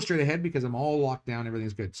I can go straight ahead because I'm all locked down.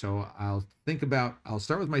 Everything's good. So I'll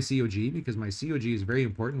start with my COG because my COG is very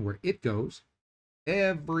important. Where it goes,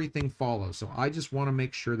 everything follows. So I just want to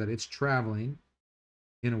make sure that it's traveling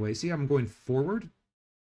in a way. See, I'm going forward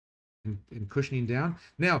and cushioning down.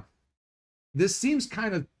 Now, this seems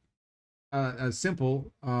kind of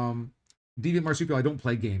simple. Deviant Marsupial, I don't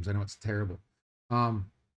play games. I know it's terrible.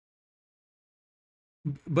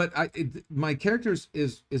 But my character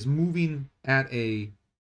is moving at a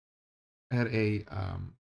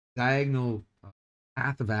diagonal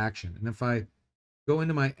path of action. And if I go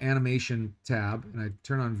into my animation tab and I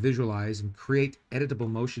turn on visualize and create editable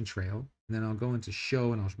motion trail, and then I'll go into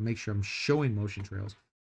show and I'll make sure I'm showing motion trails,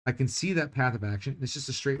 I can see that path of action. It's just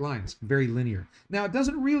a straight line. It's very linear. Now, it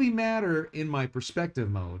doesn't really matter in my perspective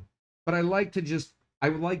mode, but I like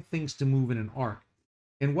things to move in an arc.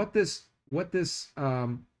 And what this what this path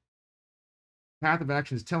of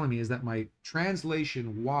action is telling me is that my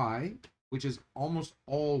translation Y, which is almost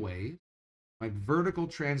always my vertical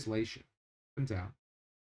translation, up and down.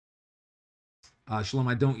 Shalom,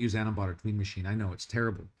 I don't use Animbot or Clean Machine. I know it's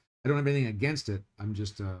terrible. I don't have anything against it. I'm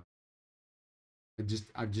just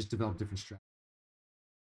I've just developed different strategies.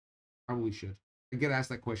 Probably should. I get asked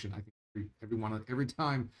that question. I think every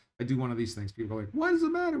time I do one of these things, people go like, "What is the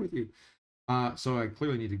matter with you?" So I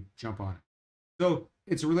clearly need to jump on it. So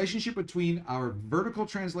it's a relationship between our vertical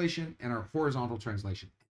translation and our horizontal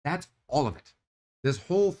translation. That's all of it. This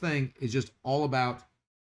whole thing is just all about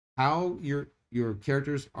how your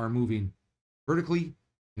characters are moving vertically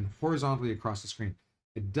and horizontally across the screen.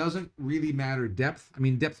 It doesn't really matter depth. I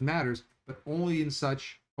mean, depth matters, but only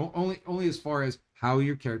only as far as how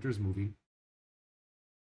your character is moving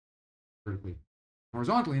vertically,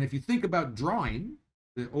 horizontally. And if you think about drawing,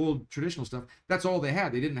 the old traditional stuff, that's all they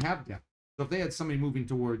had. They didn't have depth. So if they had somebody moving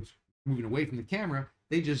away from the camera,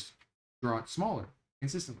 they just draw it smaller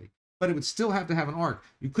consistently. But it would still have to have an arc.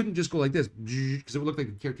 You couldn't just go like this because it would look like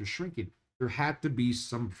the character's shrinking. There had to be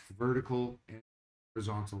some vertical and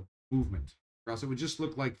horizontal movement, or else it would just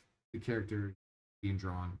look like the character being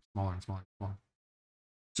drawn smaller and smaller and smaller.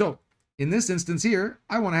 So in this instance here,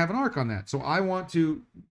 I want to have an arc on that. So I want to,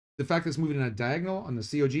 the fact that it's moving in a diagonal on the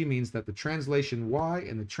COG means that the translation Y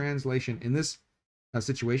and the translation in this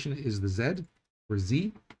situation is the Z or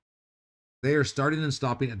Z. They are starting and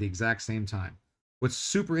stopping at the exact same time. What's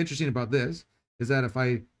super interesting about this is that if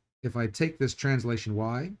I take this translation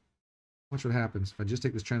Y, watch what happens. If I just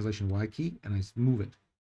take this translation Y key and I move it,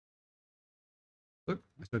 look,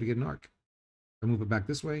 I start to get an arc. If I move it back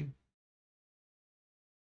this way,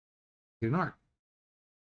 get an arc.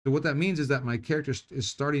 So what that means is that my character is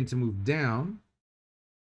starting to move down,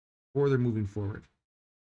 or they're moving forward.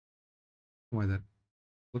 Why that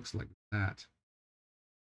looks like that?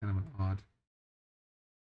 Kind of an odd.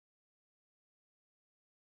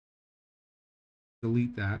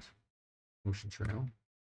 Delete that motion trail.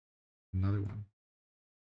 Another one.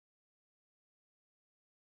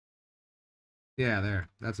 Yeah, there.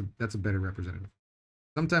 That's a better representative.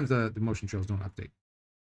 Sometimes the motion trails don't update.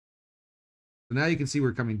 So now you can see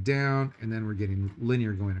we're coming down and then we're getting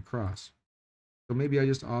linear going across. So maybe I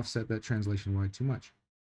just offset that translation Y too much.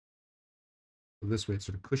 So this way it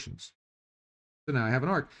sort of cushions. So now I have an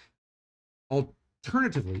arc.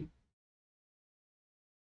 Alternatively,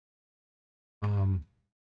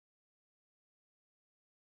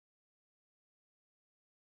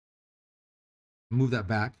 move that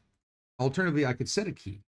back. Alternatively, I could set a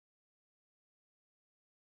key.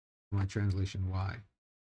 My translation Y.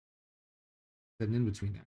 Set an in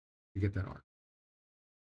between that to get that arc.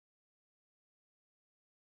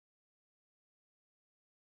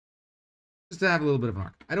 Just to have a little bit of an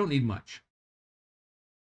arc. I don't need much.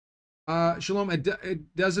 Shalom, it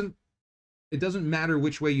doesn't matter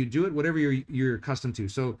which way you do it, whatever you're accustomed to.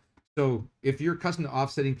 So if you're accustomed to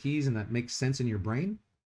offsetting keys and that makes sense in your brain,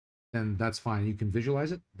 then that's fine. You can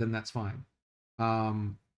visualize it, then that's fine.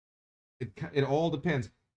 It all depends.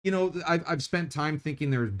 You know, I've spent time thinking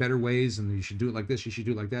there's better ways and you should do it like this, you should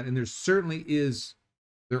do it like that. And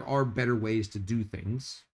there are better ways to do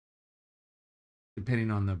things depending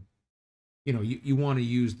on the, you know, you want to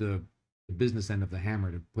use the business end of the hammer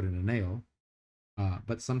to put in a nail.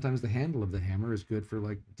 But sometimes the handle of the hammer is good for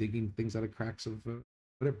like digging things out of cracks of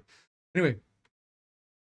whatever. Anyway,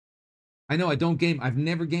 I know I don't game. I've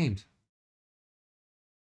never gamed.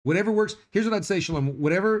 Whatever works. Here's what I'd say, Shalom.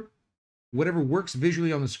 Whatever works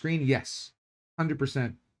visually on the screen, yes,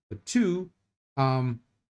 100%. But two,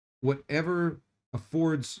 whatever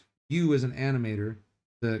affords you as an animator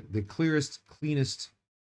the clearest, cleanest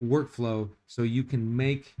workflow, so you can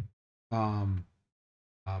make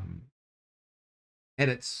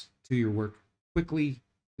edits to your work quickly.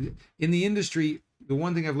 In the industry, the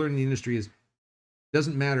one thing I've learned in the industry is it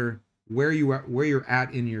doesn't matter where you're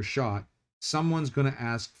at in your shot, someone's going to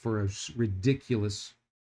ask for a ridiculous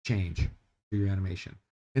change for your animation.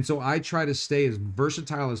 And so I try to stay as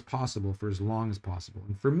versatile as possible for as long as possible.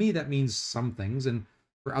 And for me, that means some things, and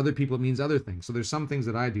for other people, it means other things. So there's some things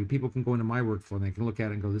that I do. People can go into my workflow and they can look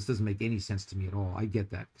at it and go, this doesn't make any sense to me at all. I get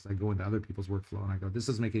that because I go into other people's workflow and I go, this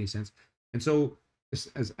doesn't make any sense. And so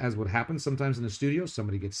as what happens sometimes in the studio,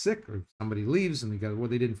 somebody gets sick or somebody leaves and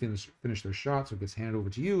they didn't finish their shot, so it gets handed over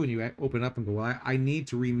to you and you open up and go, well, I need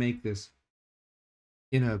to remake this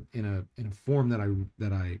in a form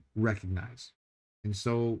that I recognize. And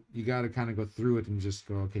so you got to kind of go through it and just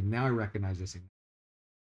go, okay, now I recognize this and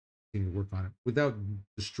continue to work on it without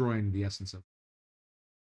destroying the essence of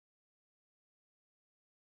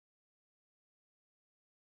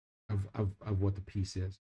it. of what the piece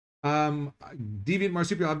is. Deviant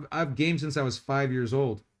Marsupial, I've gamed since I was 5 years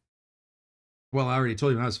old. Well, I already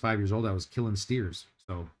told you when I was 5 years old, I was killing steers.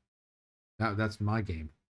 So that's my game.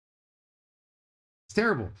 It's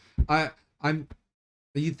terrible. I'm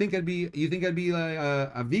you think I'd be like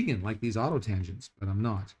a vegan like these auto tangents, but I'm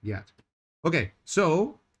not yet. Okay,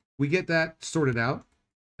 so we get that sorted out,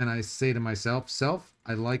 and I say to myself, self,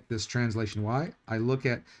 I like this translation. Why? I look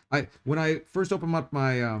at when I first open up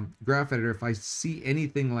my graph editor, if I see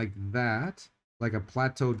anything like that, like a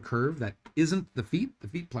plateaued curve that isn't the feet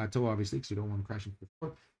plateau obviously because you don't want to crash into the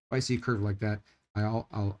floor. If I see a curve like that,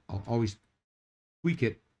 I'll always tweak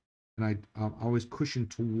it, and I'll always cushion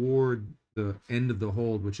toward the end of the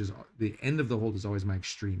hold, which is the end of the hold is always my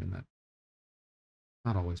extreme in that.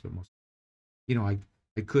 Not always, but most. You know, I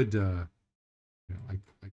could I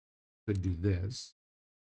could do this,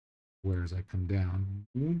 whereas I come down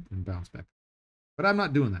and bounce back. But I'm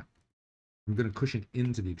not doing that. I'm going to cushion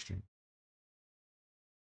into the extreme.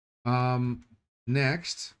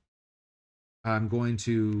 Next, I'm going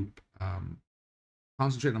to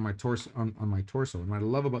concentrate on my torso. On my torso. And what I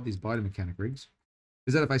love about these body mechanic rigs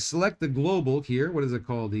is that if I select the global here, what is it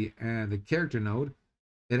called? The character node.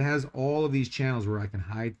 It has all of these channels where I can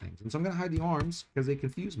hide things. And so I'm going to hide the arms because they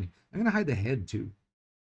confuse me. I'm going to hide the head too.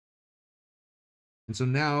 And so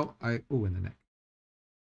now in the neck.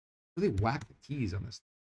 Really whack the keys on this.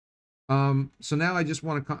 So now I just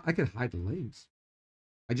want to, I could hide the legs.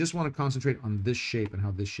 I just want to concentrate on this shape and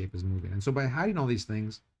how this shape is moving. And so by hiding all these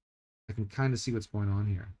things, I can kind of see what's going on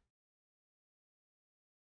here.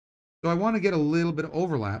 So I want to get a little bit of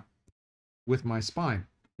overlap with my spine.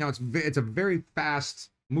 Now it's a very fast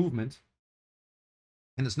movement,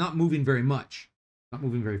 and it's not moving very much, not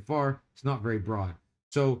moving very far. It's not very broad.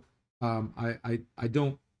 So I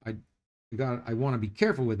want to be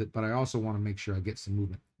careful with it, but I also want to make sure I get some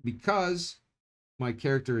movement because my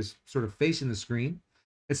character is sort of facing the screen.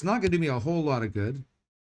 It's not going to do me a whole lot of good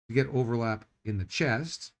to get overlap in the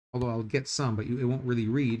chest, although I'll get some, but it won't really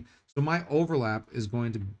read. So my overlap is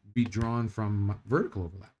going to be drawn from vertical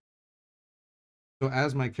overlap. So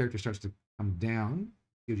as my character starts to come down,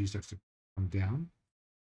 COG starts to come down,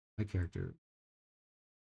 my character.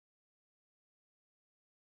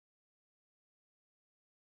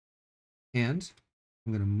 And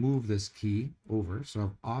I'm going to move this key over. So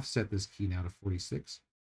I've offset this key now to 46.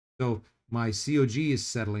 So my COG is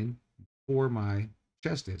settling before my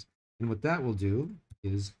chest is. And what that will do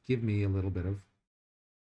is give me a little bit of,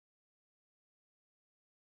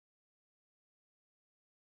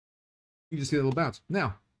 you just see a little bounce.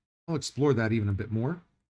 Now, I'll explore that even a bit more.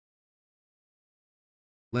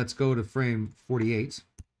 Let's go to frame 48,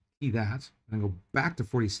 key that, and go back to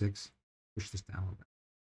 46, push this down a little bit.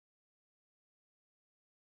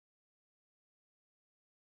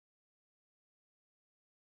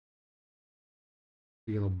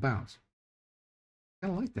 See a little bounce. I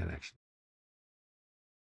kind of like that actually.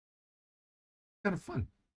 Kind of fun.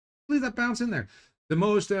 Leave that bounce in there. The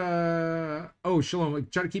most, Shalom,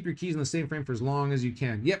 try to keep your keys in the same frame for as long as you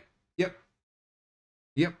can. Yep,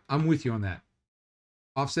 I'm with you on that.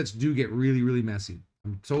 Offsets do get really, really messy.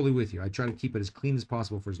 I'm totally with you. I try to keep it as clean as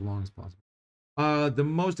possible for as long as possible. The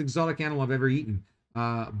most exotic animal I've ever eaten.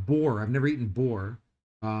 Boar. I've never eaten boar.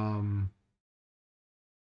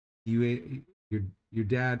 You ate, your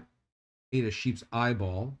dad ate a sheep's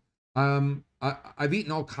eyeball. I've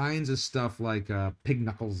eaten all kinds of stuff like pig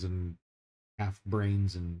knuckles and half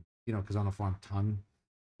brains and, because on a farm, tongue.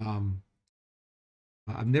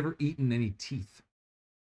 I've never eaten any teeth.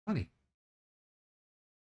 Funny.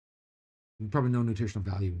 Probably no nutritional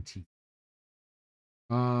value in teeth.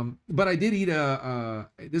 But I did eat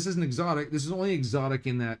this isn't exotic. This is only exotic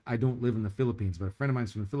in that I don't live in the Philippines, but a friend of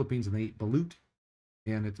mine's from the Philippines and they eat balut.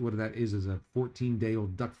 And it's what that is a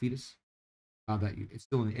 14-day-old duck fetus. It's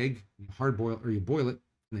still in the egg. You hard boil or you boil it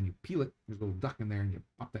and then you peel it. There's a little duck in there and you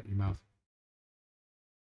pop that in your mouth.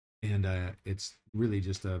 And it's really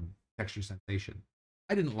just a texture sensation.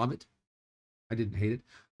 I didn't love it. I didn't hate it.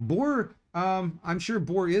 Boar, I'm sure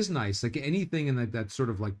boar is nice. Like anything in that sort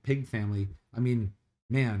of like pig family. I mean,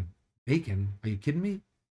 man, bacon. Are you kidding me?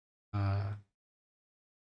 If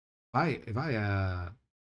I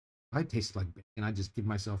tasted like bacon, I'd just give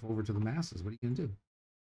myself over to the masses. What are you gonna do?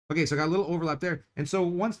 Okay, so I got a little overlap there. And so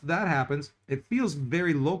once that happens, it feels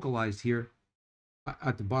very localized here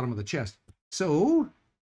at the bottom of the chest. So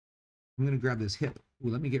I'm going to grab this hip. Ooh,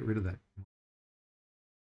 let me get rid of that.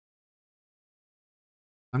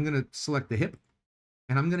 I'm going to select the hip,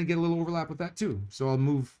 and I'm going to get a little overlap with that too. So I'll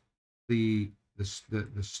move the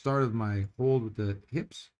start of my hold with the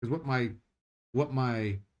hips, because what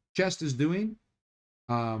my chest is doing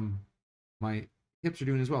my hips are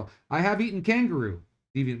doing as well. I have eaten kangaroo,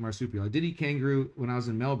 deviant marsupial. I did eat kangaroo when I was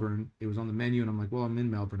in Melbourne. It was on the menu, and I'm like, well, I'm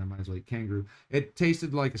in Melbourne, I might as well eat kangaroo. It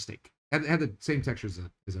tasted like a steak. It had the same texture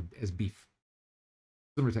as beef,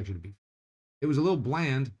 similar texture to beef. It was a little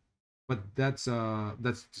bland, but that's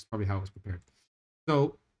just probably how it was prepared.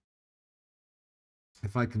 So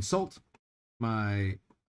if I consult my,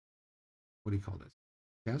 what do you call this,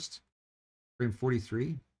 chest, frame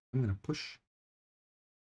 43, I'm going to push,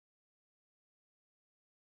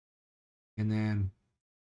 and then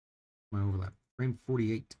my overlap, frame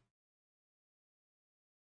 48,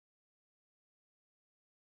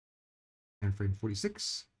 and frame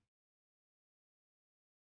 46.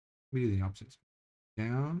 We do the opposites.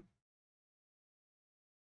 Down,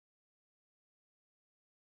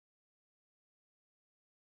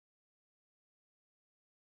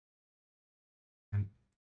 and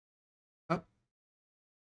up.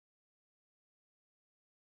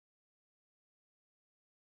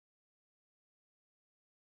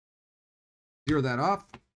 Zero that off.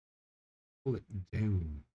 Pull it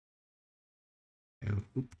down. Down.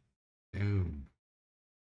 Oop. Down.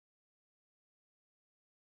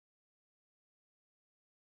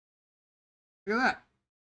 Look at that.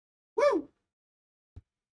 Woo!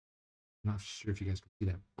 I'm not sure if you guys can see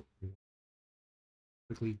that.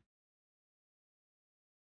 Quickly.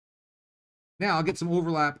 Now I'll get some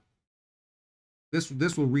overlap. This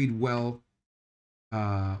will read well.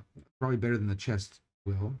 Probably better than the chest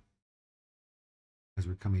will. As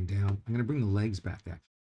we're coming down. I'm going to bring the legs back actually.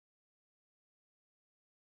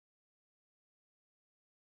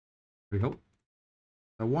 There we go.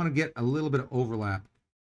 I want to get a little bit of overlap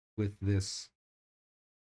with this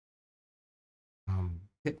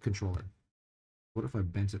hip controller. What if I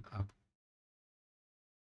bent it up?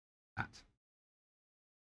 That.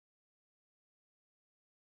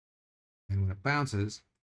 And when it bounces,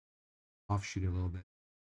 offshoot it a little bit.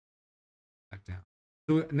 Back down.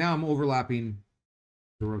 So now I'm overlapping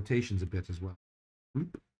the rotations a bit as well.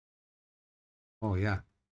 Oh yeah.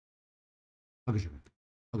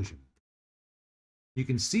 You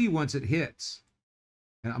can see once it hits,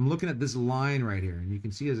 and I'm looking at this line right here, and you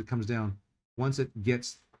can see as it comes down, once it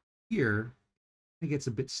gets here, it gets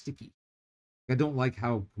a bit sticky. I don't like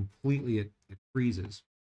how completely it freezes.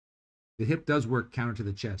 The hip does work counter to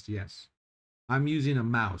the chest, yes. I'm using a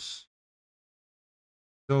mouse.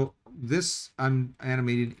 So this, I'm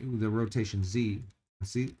animating the rotation Z.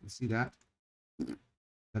 See that?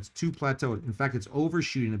 That's too plateaued. In fact, it's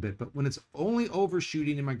overshooting a bit. But when it's only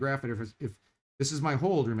overshooting in my graph editor, if this is my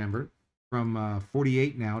hold, remember, from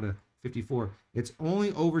 48 now to 54, it's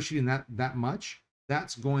only overshooting that much.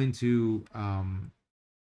 That's going to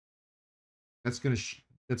that's going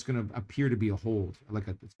to appear to be a hold,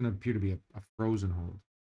 it's going to appear to be a frozen hold.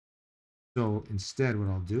 So instead, what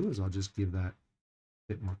I'll do is I'll just give that a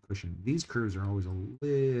bit more cushion. These curves are always a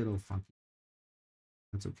little funky.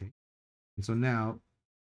 That's okay. And so now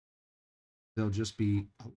there'll just be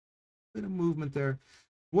a bit of movement there.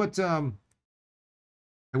 What I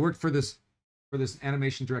worked for this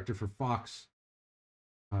animation director for Fox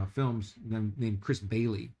Films named Chris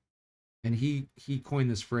Bailey, and he coined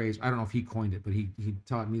this phrase. I don't know if he coined it, but he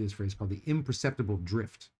taught me this phrase called the imperceptible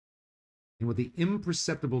drift. And what the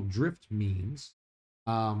imperceptible drift means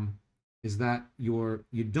is that you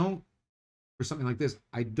don't, for something like this,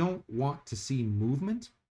 I don't want to see movement,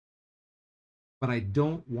 but I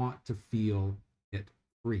don't want to feel it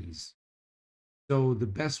freeze. So the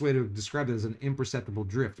best way to describe it is an imperceptible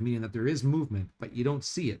drift, meaning that there is movement, but you don't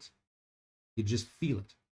see it. You just feel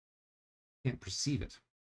it. You can't perceive it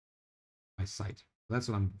by sight. That's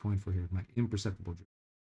what I'm going for here, my imperceptible drift.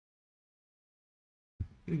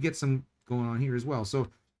 You can get some going on here as well. So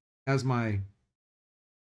as my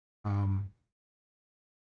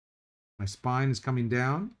my spine is coming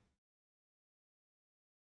down,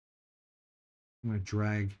 I'm going to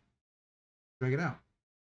drag it out.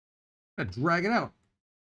 I'm going to drag it out.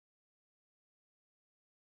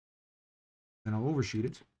 Then I'll overshoot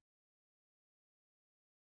it.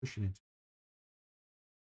 Pushing it.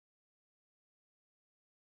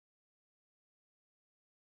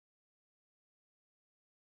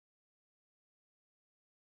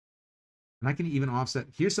 And I can even offset.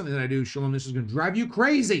 Here's something that I do, Shalom. This is going to drive you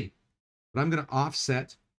crazy. But I'm going to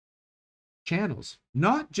offset channels,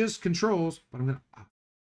 not just controls, but I'm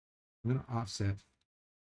going to offset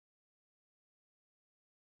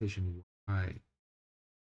station Y.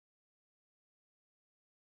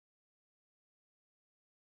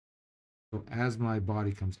 So as my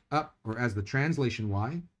body comes up, or as the translation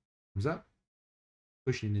Y comes up,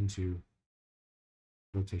 pushing into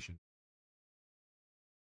rotation.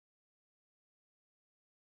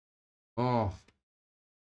 Oh,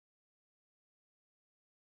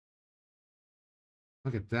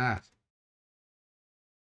 look at that.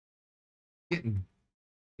 Getting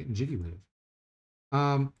jiggy with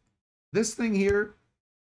it. This thing here,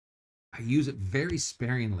 I use it very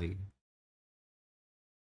sparingly.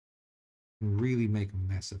 Really make a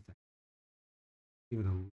mess of things. Give it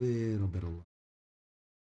a little bit of love.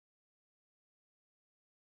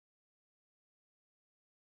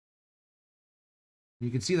 You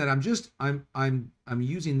can see that I'm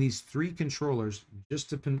using these three controllers just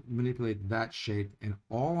to manipulate that shape, and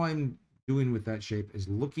all I'm doing with that shape is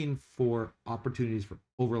looking for opportunities for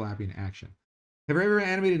overlapping action. Have you ever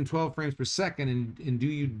animated in 12 frames per second, and do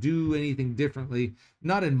you do anything differently?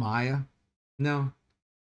 Not in Maya. No,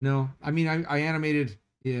 no. I mean, I animated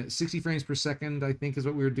 60 frames per second, I think is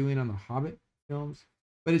what we were doing on the Hobbit films,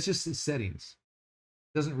 but it's just the settings.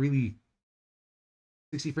 It doesn't really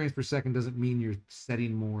 60 frames per second doesn't mean you're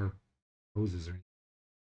setting more poses or anything.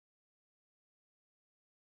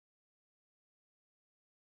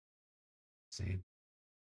 Same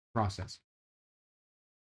process.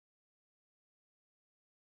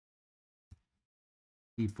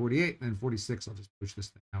 E48 and 46. I'll just push this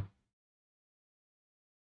thing out.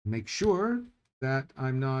 Make sure that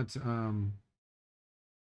I'm not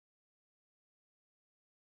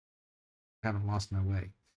haven't lost my way.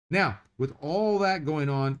 Now, with all that going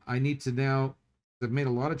on, I need to now. I've made a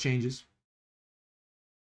lot of changes.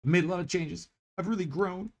 I've really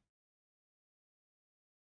grown.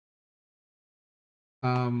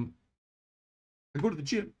 I go to the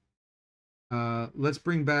gym. Let's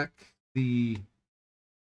bring back the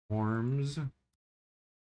arms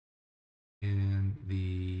and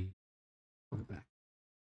the put it back.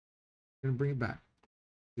 I'm gonna bring it back.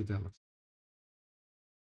 See what that looks like.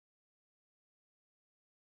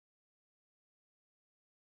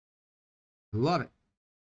 Love it.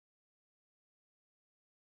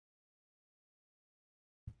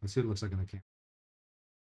 Let's see what it looks like on the camera.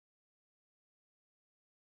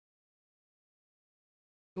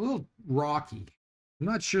 A little rocky. I'm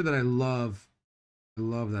not sure that I love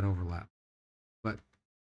that overlap, but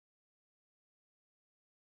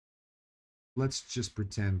let's just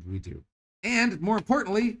pretend we do. And more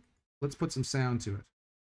importantly, let's put some sound to it.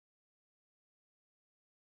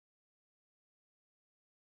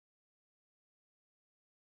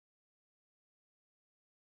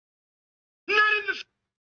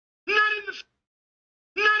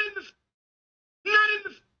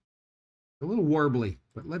 A little warbly,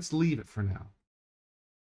 but let's leave it for now.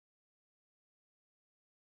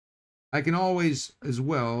 I can always, as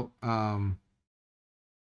well, tone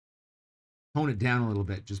it down a little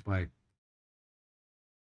bit just by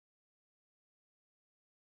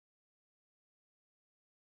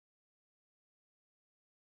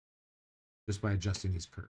adjusting these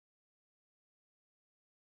curves.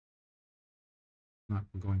 Not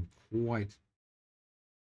going quite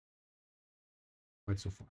so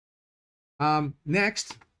far.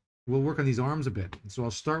 Next, we'll work on these arms a bit. So I'll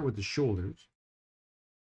start with the shoulders.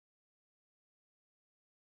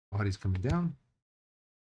 Body's coming down.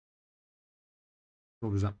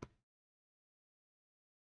 Shoulders up.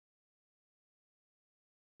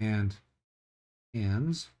 And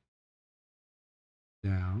hands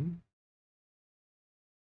down.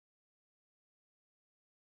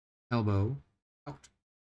 Elbow out.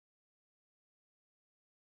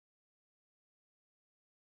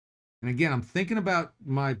 And again, I'm thinking about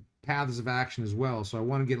my paths of action as well. So I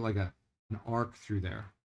want to get like an arc through there.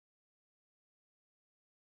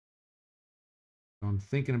 So I'm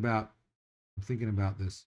thinking about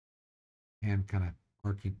this hand kind of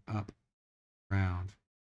arcing up around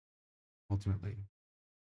ultimately.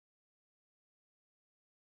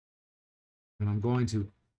 And I'm going to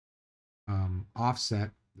offset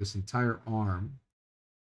this entire arm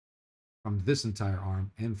from this entire arm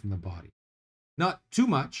and from the body. Not too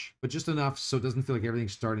much, but just enough so it doesn't feel like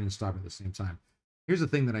everything's starting and stopping at the same time. Here's the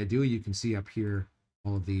thing that I do. You can see up here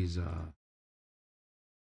all of these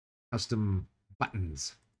custom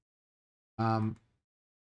buttons.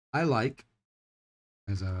 I like,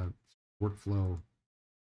 as a workflow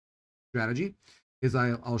strategy, is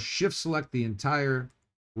I'll shift select the entire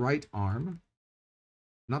right arm,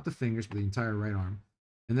 not the fingers, but the entire right arm.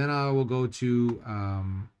 And then I will go to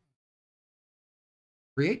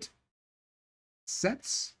create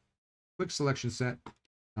sets, quick selection set.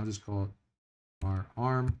 I'll just call it our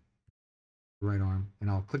arm, right arm, and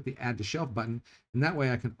I'll click the add to shelf button. And that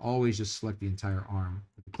way I can always just select the entire arm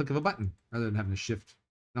with the click of a button rather than having to shift.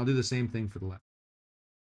 And I'll do the same thing for the left.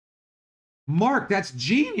 Mark, that's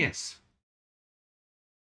genius.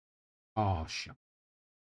 Oh, shit.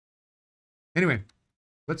 Anyway,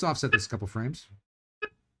 Let's offset this a couple frames.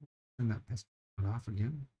 Turn that pest off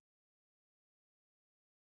again.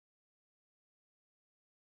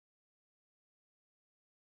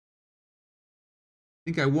 I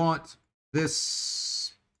think I want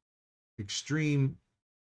this extreme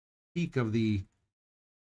peak of the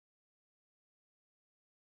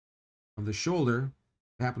shoulder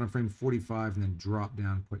to happen on frame 45 and then drop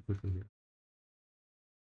down quite quickly here.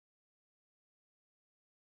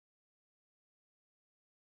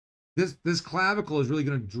 This clavicle is really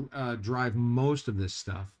going to drive most of this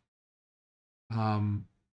stuff. I'm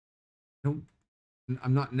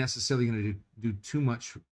not necessarily going to do too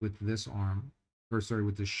much with this arm, or sorry,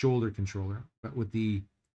 with the shoulder controller, but with the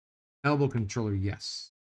elbow controller, yes.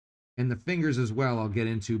 And the fingers as well, I'll get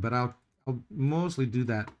into, but I'll mostly do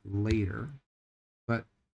that later. But,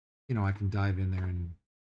 you know, I can dive in there and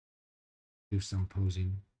do some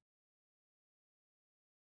posing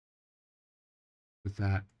with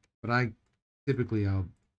that. But I typically, I'll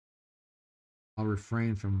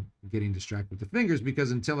refrain from getting distracted with the fingers,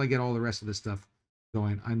 because until I get all the rest of this stuff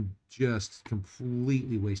going, I'm just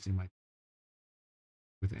completely wasting my time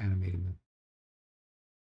with animating them.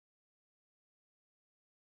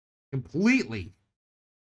 Completely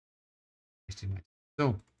wasting my time.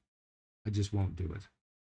 So I just won't do it.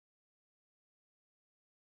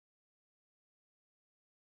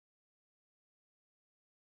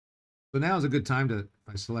 So now is a good time to, if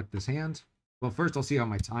I select this hand, well, first I'll see how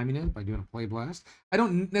my timing is by doing a play blast. I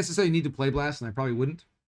don't necessarily need to play blast, and I probably wouldn't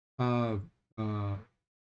play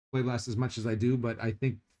blast as much as I do, but I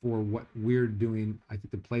think for what we're doing, I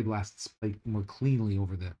think the play blasts play more cleanly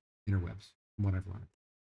over the interwebs, from what I've learned.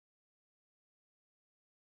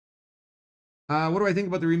 What do I think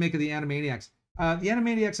about the remake of the Animaniacs? The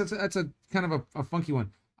Animaniacs, that's a kind of a funky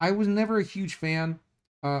one. I was never a huge fan.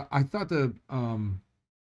 I thought the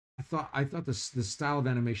style of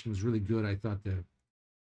animation was really good. I thought the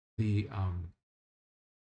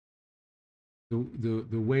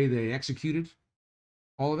way they executed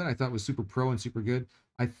all of it, I thought was super pro and super good.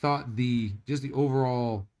 I thought just the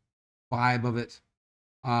overall vibe of it,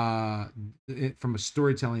 from a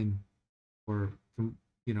storytelling or from,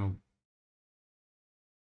 you know,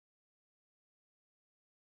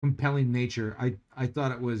 compelling nature, I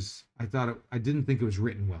thought it was, I didn't think it was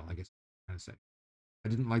written well, I guess I'm trying to say. I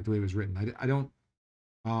didn't like the way it was written. I don't,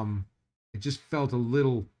 it just felt a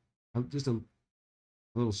little, just a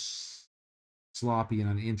little sloppy and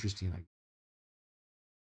uninteresting.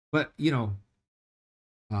 But, you know,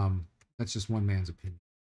 that's just one man's opinion.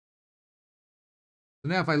 So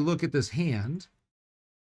now if I look at this hand,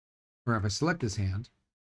 or if I select this hand,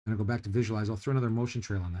 and I go back to visualize, I'll throw another motion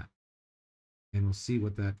trail on that. And we'll see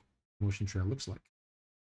what that motion trail looks like.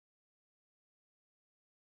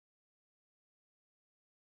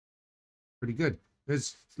 Pretty good.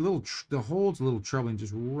 There's a little, the hole's a little troubling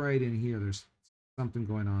just right in here. There's something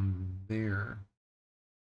going on there.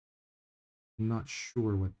 I'm not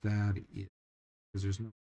sure what that is, because there's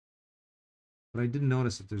no, but I did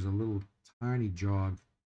notice that there's a little tiny jog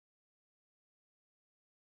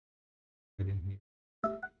right in here.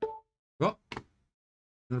 Oh,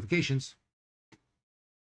 notifications.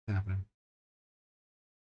 What's happening?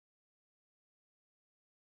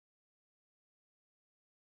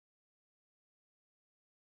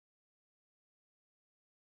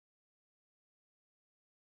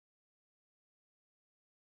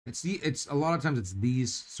 It's a lot of times it's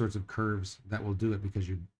these sorts of curves that will do it, because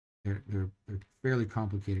they're fairly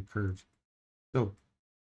complicated curves. So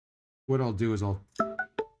what I'll do is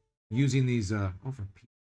using these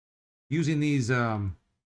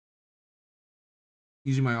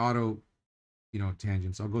using my auto, you know,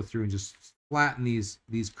 tangents, I'll go through and just flatten these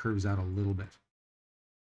curves out a little bit,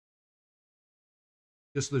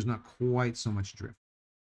 just so there's not quite so much drift.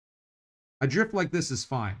 A drift like this is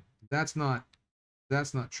fine. That's not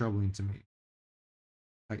troubling to me.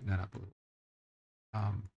 Tighten that up a little.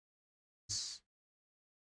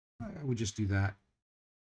 I would just do that.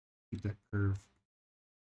 Keep that curve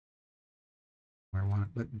where I want it,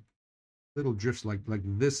 but little drifts like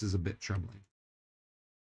this is a bit troubling.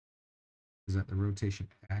 Is that the rotation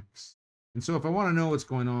X? And so if I want to know what's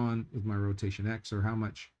going on with my rotation X, or how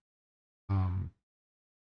much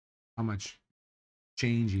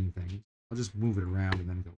changing things, I'll just move it around and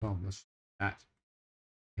then go, well, let's do that.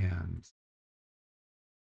 And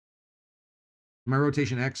my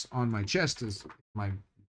rotation X on my chest is my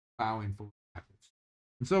bowing forward backwards.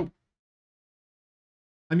 And so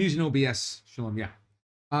I'm using OBS, Shalom. Yeah.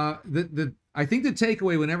 I think the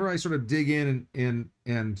takeaway, whenever I sort of dig in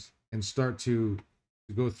and start to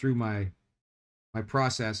go through my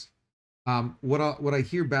process, what I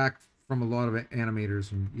hear back from a lot of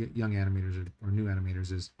animators and young animators or new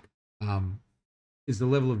animators is the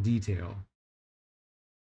level of detail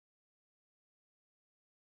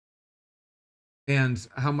and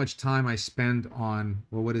how much time I spend on,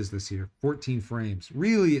 well, what is this here? 14 frames.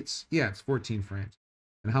 Really, it's 14 frames.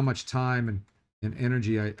 And how much time and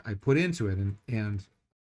energy I put into it. And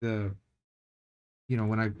the,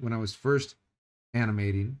 when I was first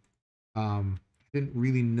animating, I didn't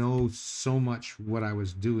really know so much what I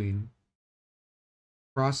was doing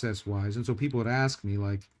process wise. And so people would ask me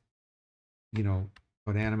like, I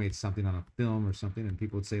would animate something on a film or something, and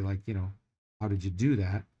people would say like, how did you do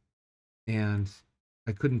that? And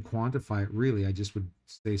I couldn't quantify it really. I just would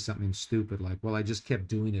say something stupid like, well, I just kept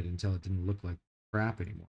doing it until it didn't look like crap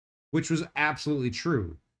anymore, which was absolutely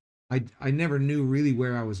true. I never knew really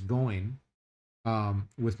where I was going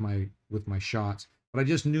with my shots, but I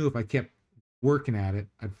just knew if I kept working at it,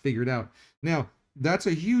 I'd figure it out. Now, that's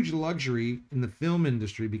a huge luxury in the film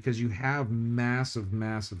industry because you have massive,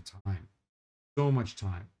 massive time, so much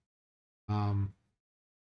time. And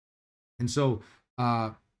so,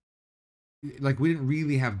 like we didn't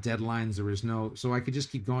really have deadlines. There was no, so I could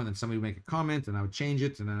just keep going. Then somebody would make a comment, and I would change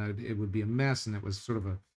it, and then it would be a mess, and it was sort of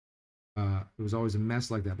it was always a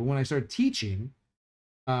mess like that. But when I started teaching,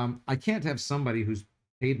 I can't have somebody who's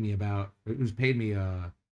paid me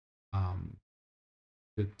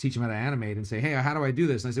to teach them how to animate and say, hey, how do I do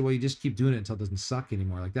this? And I say, well, you just keep doing it until it doesn't suck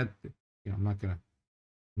anymore. Like that, I'm not gonna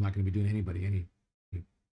be doing anybody any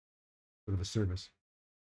sort of a service.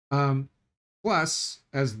 Plus,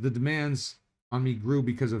 as the demands on me grew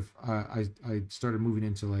because of I started moving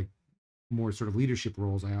into like more sort of leadership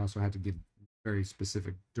roles, I also had to give very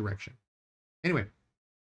specific direction. Anyway,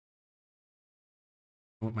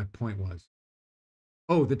 what my point was.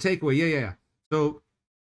 Oh, the takeaway. Yeah. So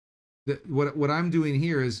what I'm doing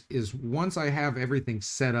here is once I have everything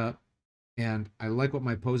set up and I like what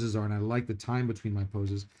my poses are and I like the time between my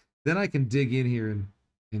poses, then I can dig in here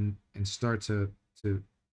and start to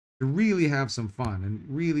really have some fun and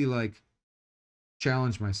really like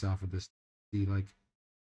challenge myself with this, see like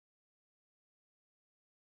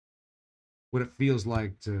what it feels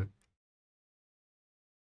like to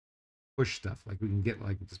push stuff. Like we can get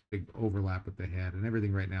like this big overlap with the head, and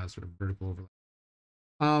everything right now is sort of vertical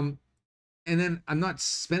overlap. And then I'm not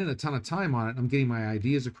spending a ton of time on it. I'm getting my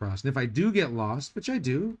ideas across. And if I do get lost, which I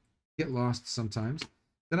do get lost sometimes,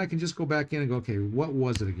 then I can just go back in and go, okay, what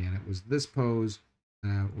was it again? It was this pose.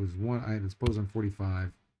 It was one. I had this pose on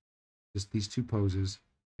 45. Just these two poses,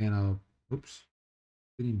 and I'll, oops,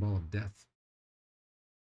 spinning ball of death.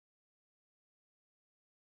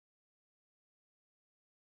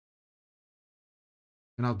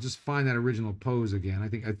 And I'll just find that original pose again. I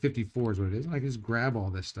think at 54 is what it is. And I can just grab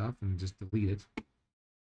all this stuff and just delete it.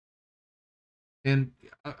 And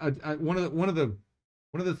one of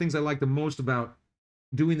the things I like the most about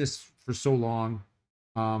doing this for so long,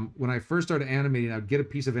 when I first started animating, I'd get a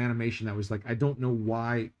piece of animation that was like, I don't know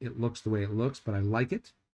why it looks the way it looks, but I like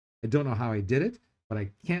it. I don't know how I did it, but I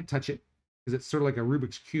can't touch it because it's sort of like a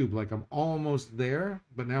Rubik's Cube. Like I'm almost there,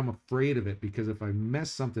 but now I'm afraid of it because if I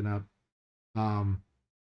mess something up,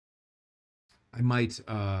 I might,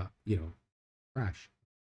 crash.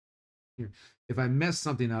 Here. If I mess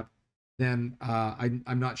something up, then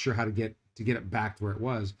I'm not sure how to get it back to where it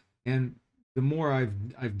was. And the more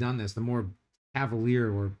I've done this, the more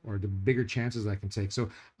cavalier or the bigger chances I can take. So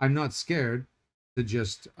I'm not scared to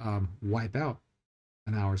just wipe out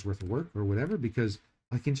an hour's worth of work or whatever because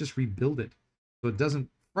I can just rebuild it. So it doesn't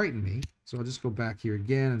frighten me. So I'll just go back here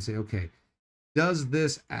again and say, okay, does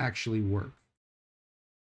this actually work?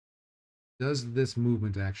 Does this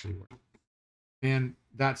movement actually work? And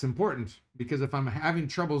that's important because if I'm having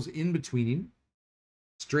troubles in betweening,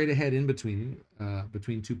 straight ahead in between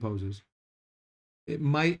two poses, it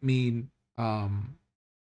might mean that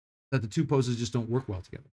the two poses just don't work well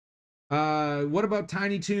together. What about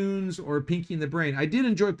Tiny Toons or Pinky and the Brain? I did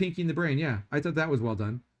enjoy Pinky and the Brain. Yeah, I thought that was well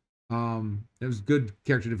done. It was good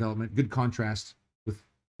character development, good contrast with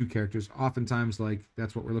two characters. Oftentimes, like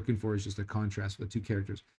that's what we're looking for is just a contrast with the two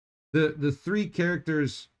characters. The three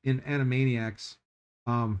characters in Animaniacs,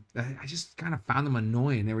 I just kind of found them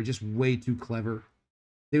annoying. They were just way too clever.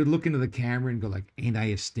 They would look into the camera and go like, "Ain't I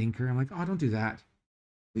a stinker?" I'm like, "Oh, don't do that.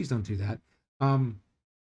 Please don't do that."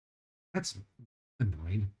 That's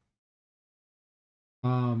annoying.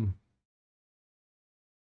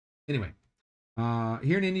 Anyway,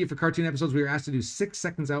 here in India for cartoon episodes, we were asked to do 6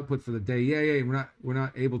 seconds output for the day. Yeah, we're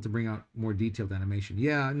not able to bring out more detailed animation.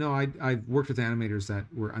 Yeah, no, I've worked with animators that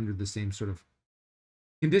were under the same sort of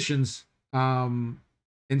conditions. And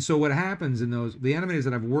so what happens in the animators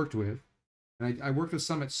that I've worked with, And I worked with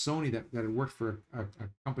some at Sony that had worked for a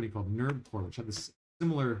company called Nerdcore, which had this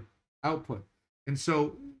similar output. And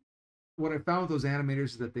so what I found with those animators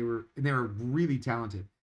is that they were really talented,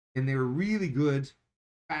 and they were really good,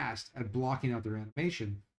 fast at blocking out their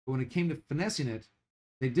animation. But when it came to finessing it,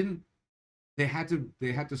 they didn't. They had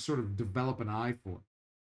to sort of develop an eye for it.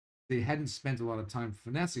 They hadn't spent a lot of time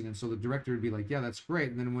finessing, and so the director would be like, "Yeah, that's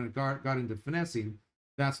great." And then when it got into finessing,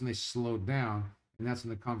 that's when they slowed down, and that's when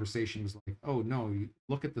the conversation was like, "Oh no, you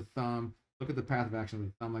look at the thumb, look at the path of action of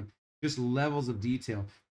the thumb, like just levels of detail."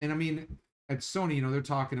 And I mean, at Sony, they're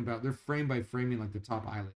talking about they're frame by framing like the top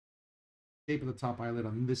eyelid. The shape of the top eyelid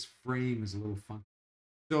on this frame is a little funky.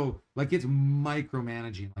 So like it's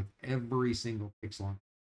micromanaging like every single pixel on.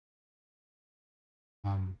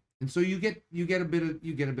 And so you get a bit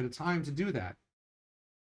of time to do that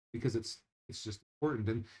because it's just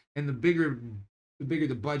important. And the bigger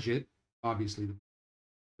the budget, obviously,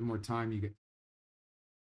 the more time you get.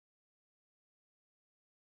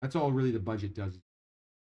 That's all really the budget does.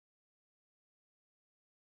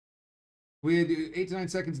 We do 8 to 9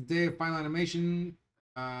 seconds a day of final animation,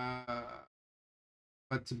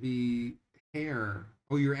 but to be hair.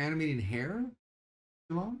 Oh, you're animating hair,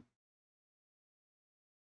 Shalom?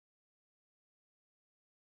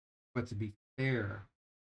 But to be fair,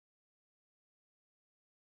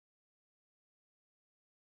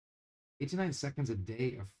 8 to 9 seconds a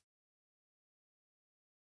day of.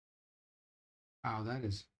 Wow, that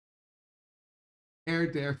is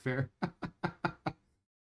fair.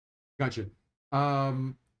 Gotcha.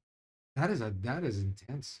 That is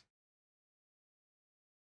intense.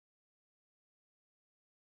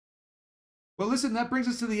 Well, listen, that brings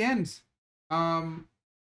us to the end.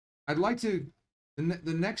 I'd like to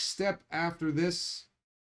the next step after this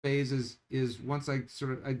phase is once I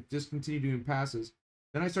just continue doing passes,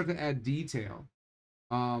 then I start to add detail.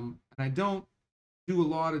 And I don't do a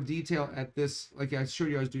lot of detail at this, like I showed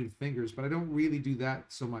you I was doing fingers, but I don't really do that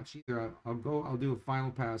so much either. I'll do a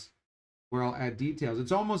final pass where I'll add details.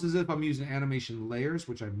 It's almost as if I'm using animation layers,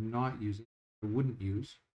 which I'm not using. I wouldn't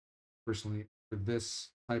use personally for this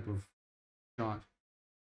type of shot,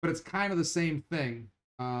 but it's kind of the same thing.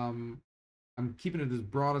 I'm keeping it as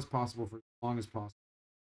broad as possible for as long as possible.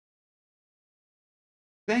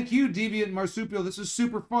 Thank you, Deviant Marsupial. This is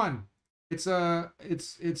super fun. It's a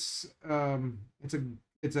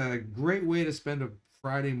great way to spend a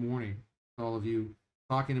Friday morning with all of you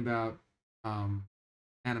talking about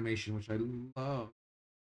animation, which I love,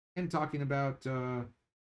 and talking about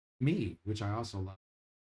me, which I also love.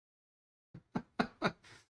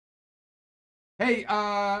 Hey,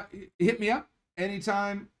 hit me up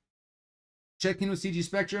anytime. Check in with CG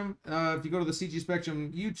Spectrum. If you go to the CG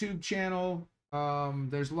Spectrum YouTube channel,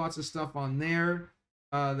 there's lots of stuff on there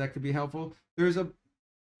that could be helpful. There's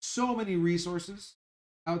so many resources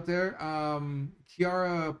out there.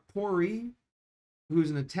 Chiara Pori,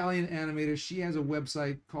 who's an Italian animator, she has a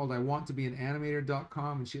website called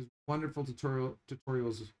iwanttobeananimator.com, and she has wonderful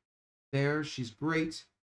tutorials there. She's great.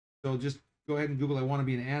 So just go ahead and Google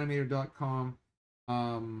iwanttobeananimator.com.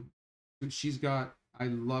 She's got, I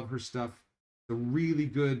love her stuff. It's a really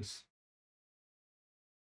good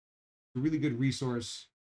resource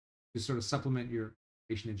to sort of supplement your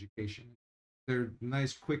animation education. They're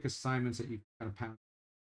nice, quick assignments that you kind of pound a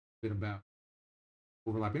bit about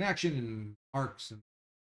overlapping action and arcs and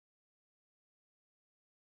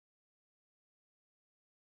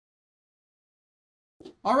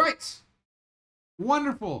all right.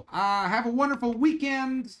 Wonderful. Have a wonderful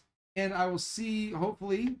weekend, and I will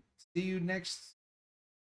hopefully see you next.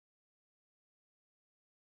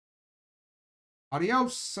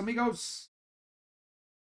 Adios, amigos.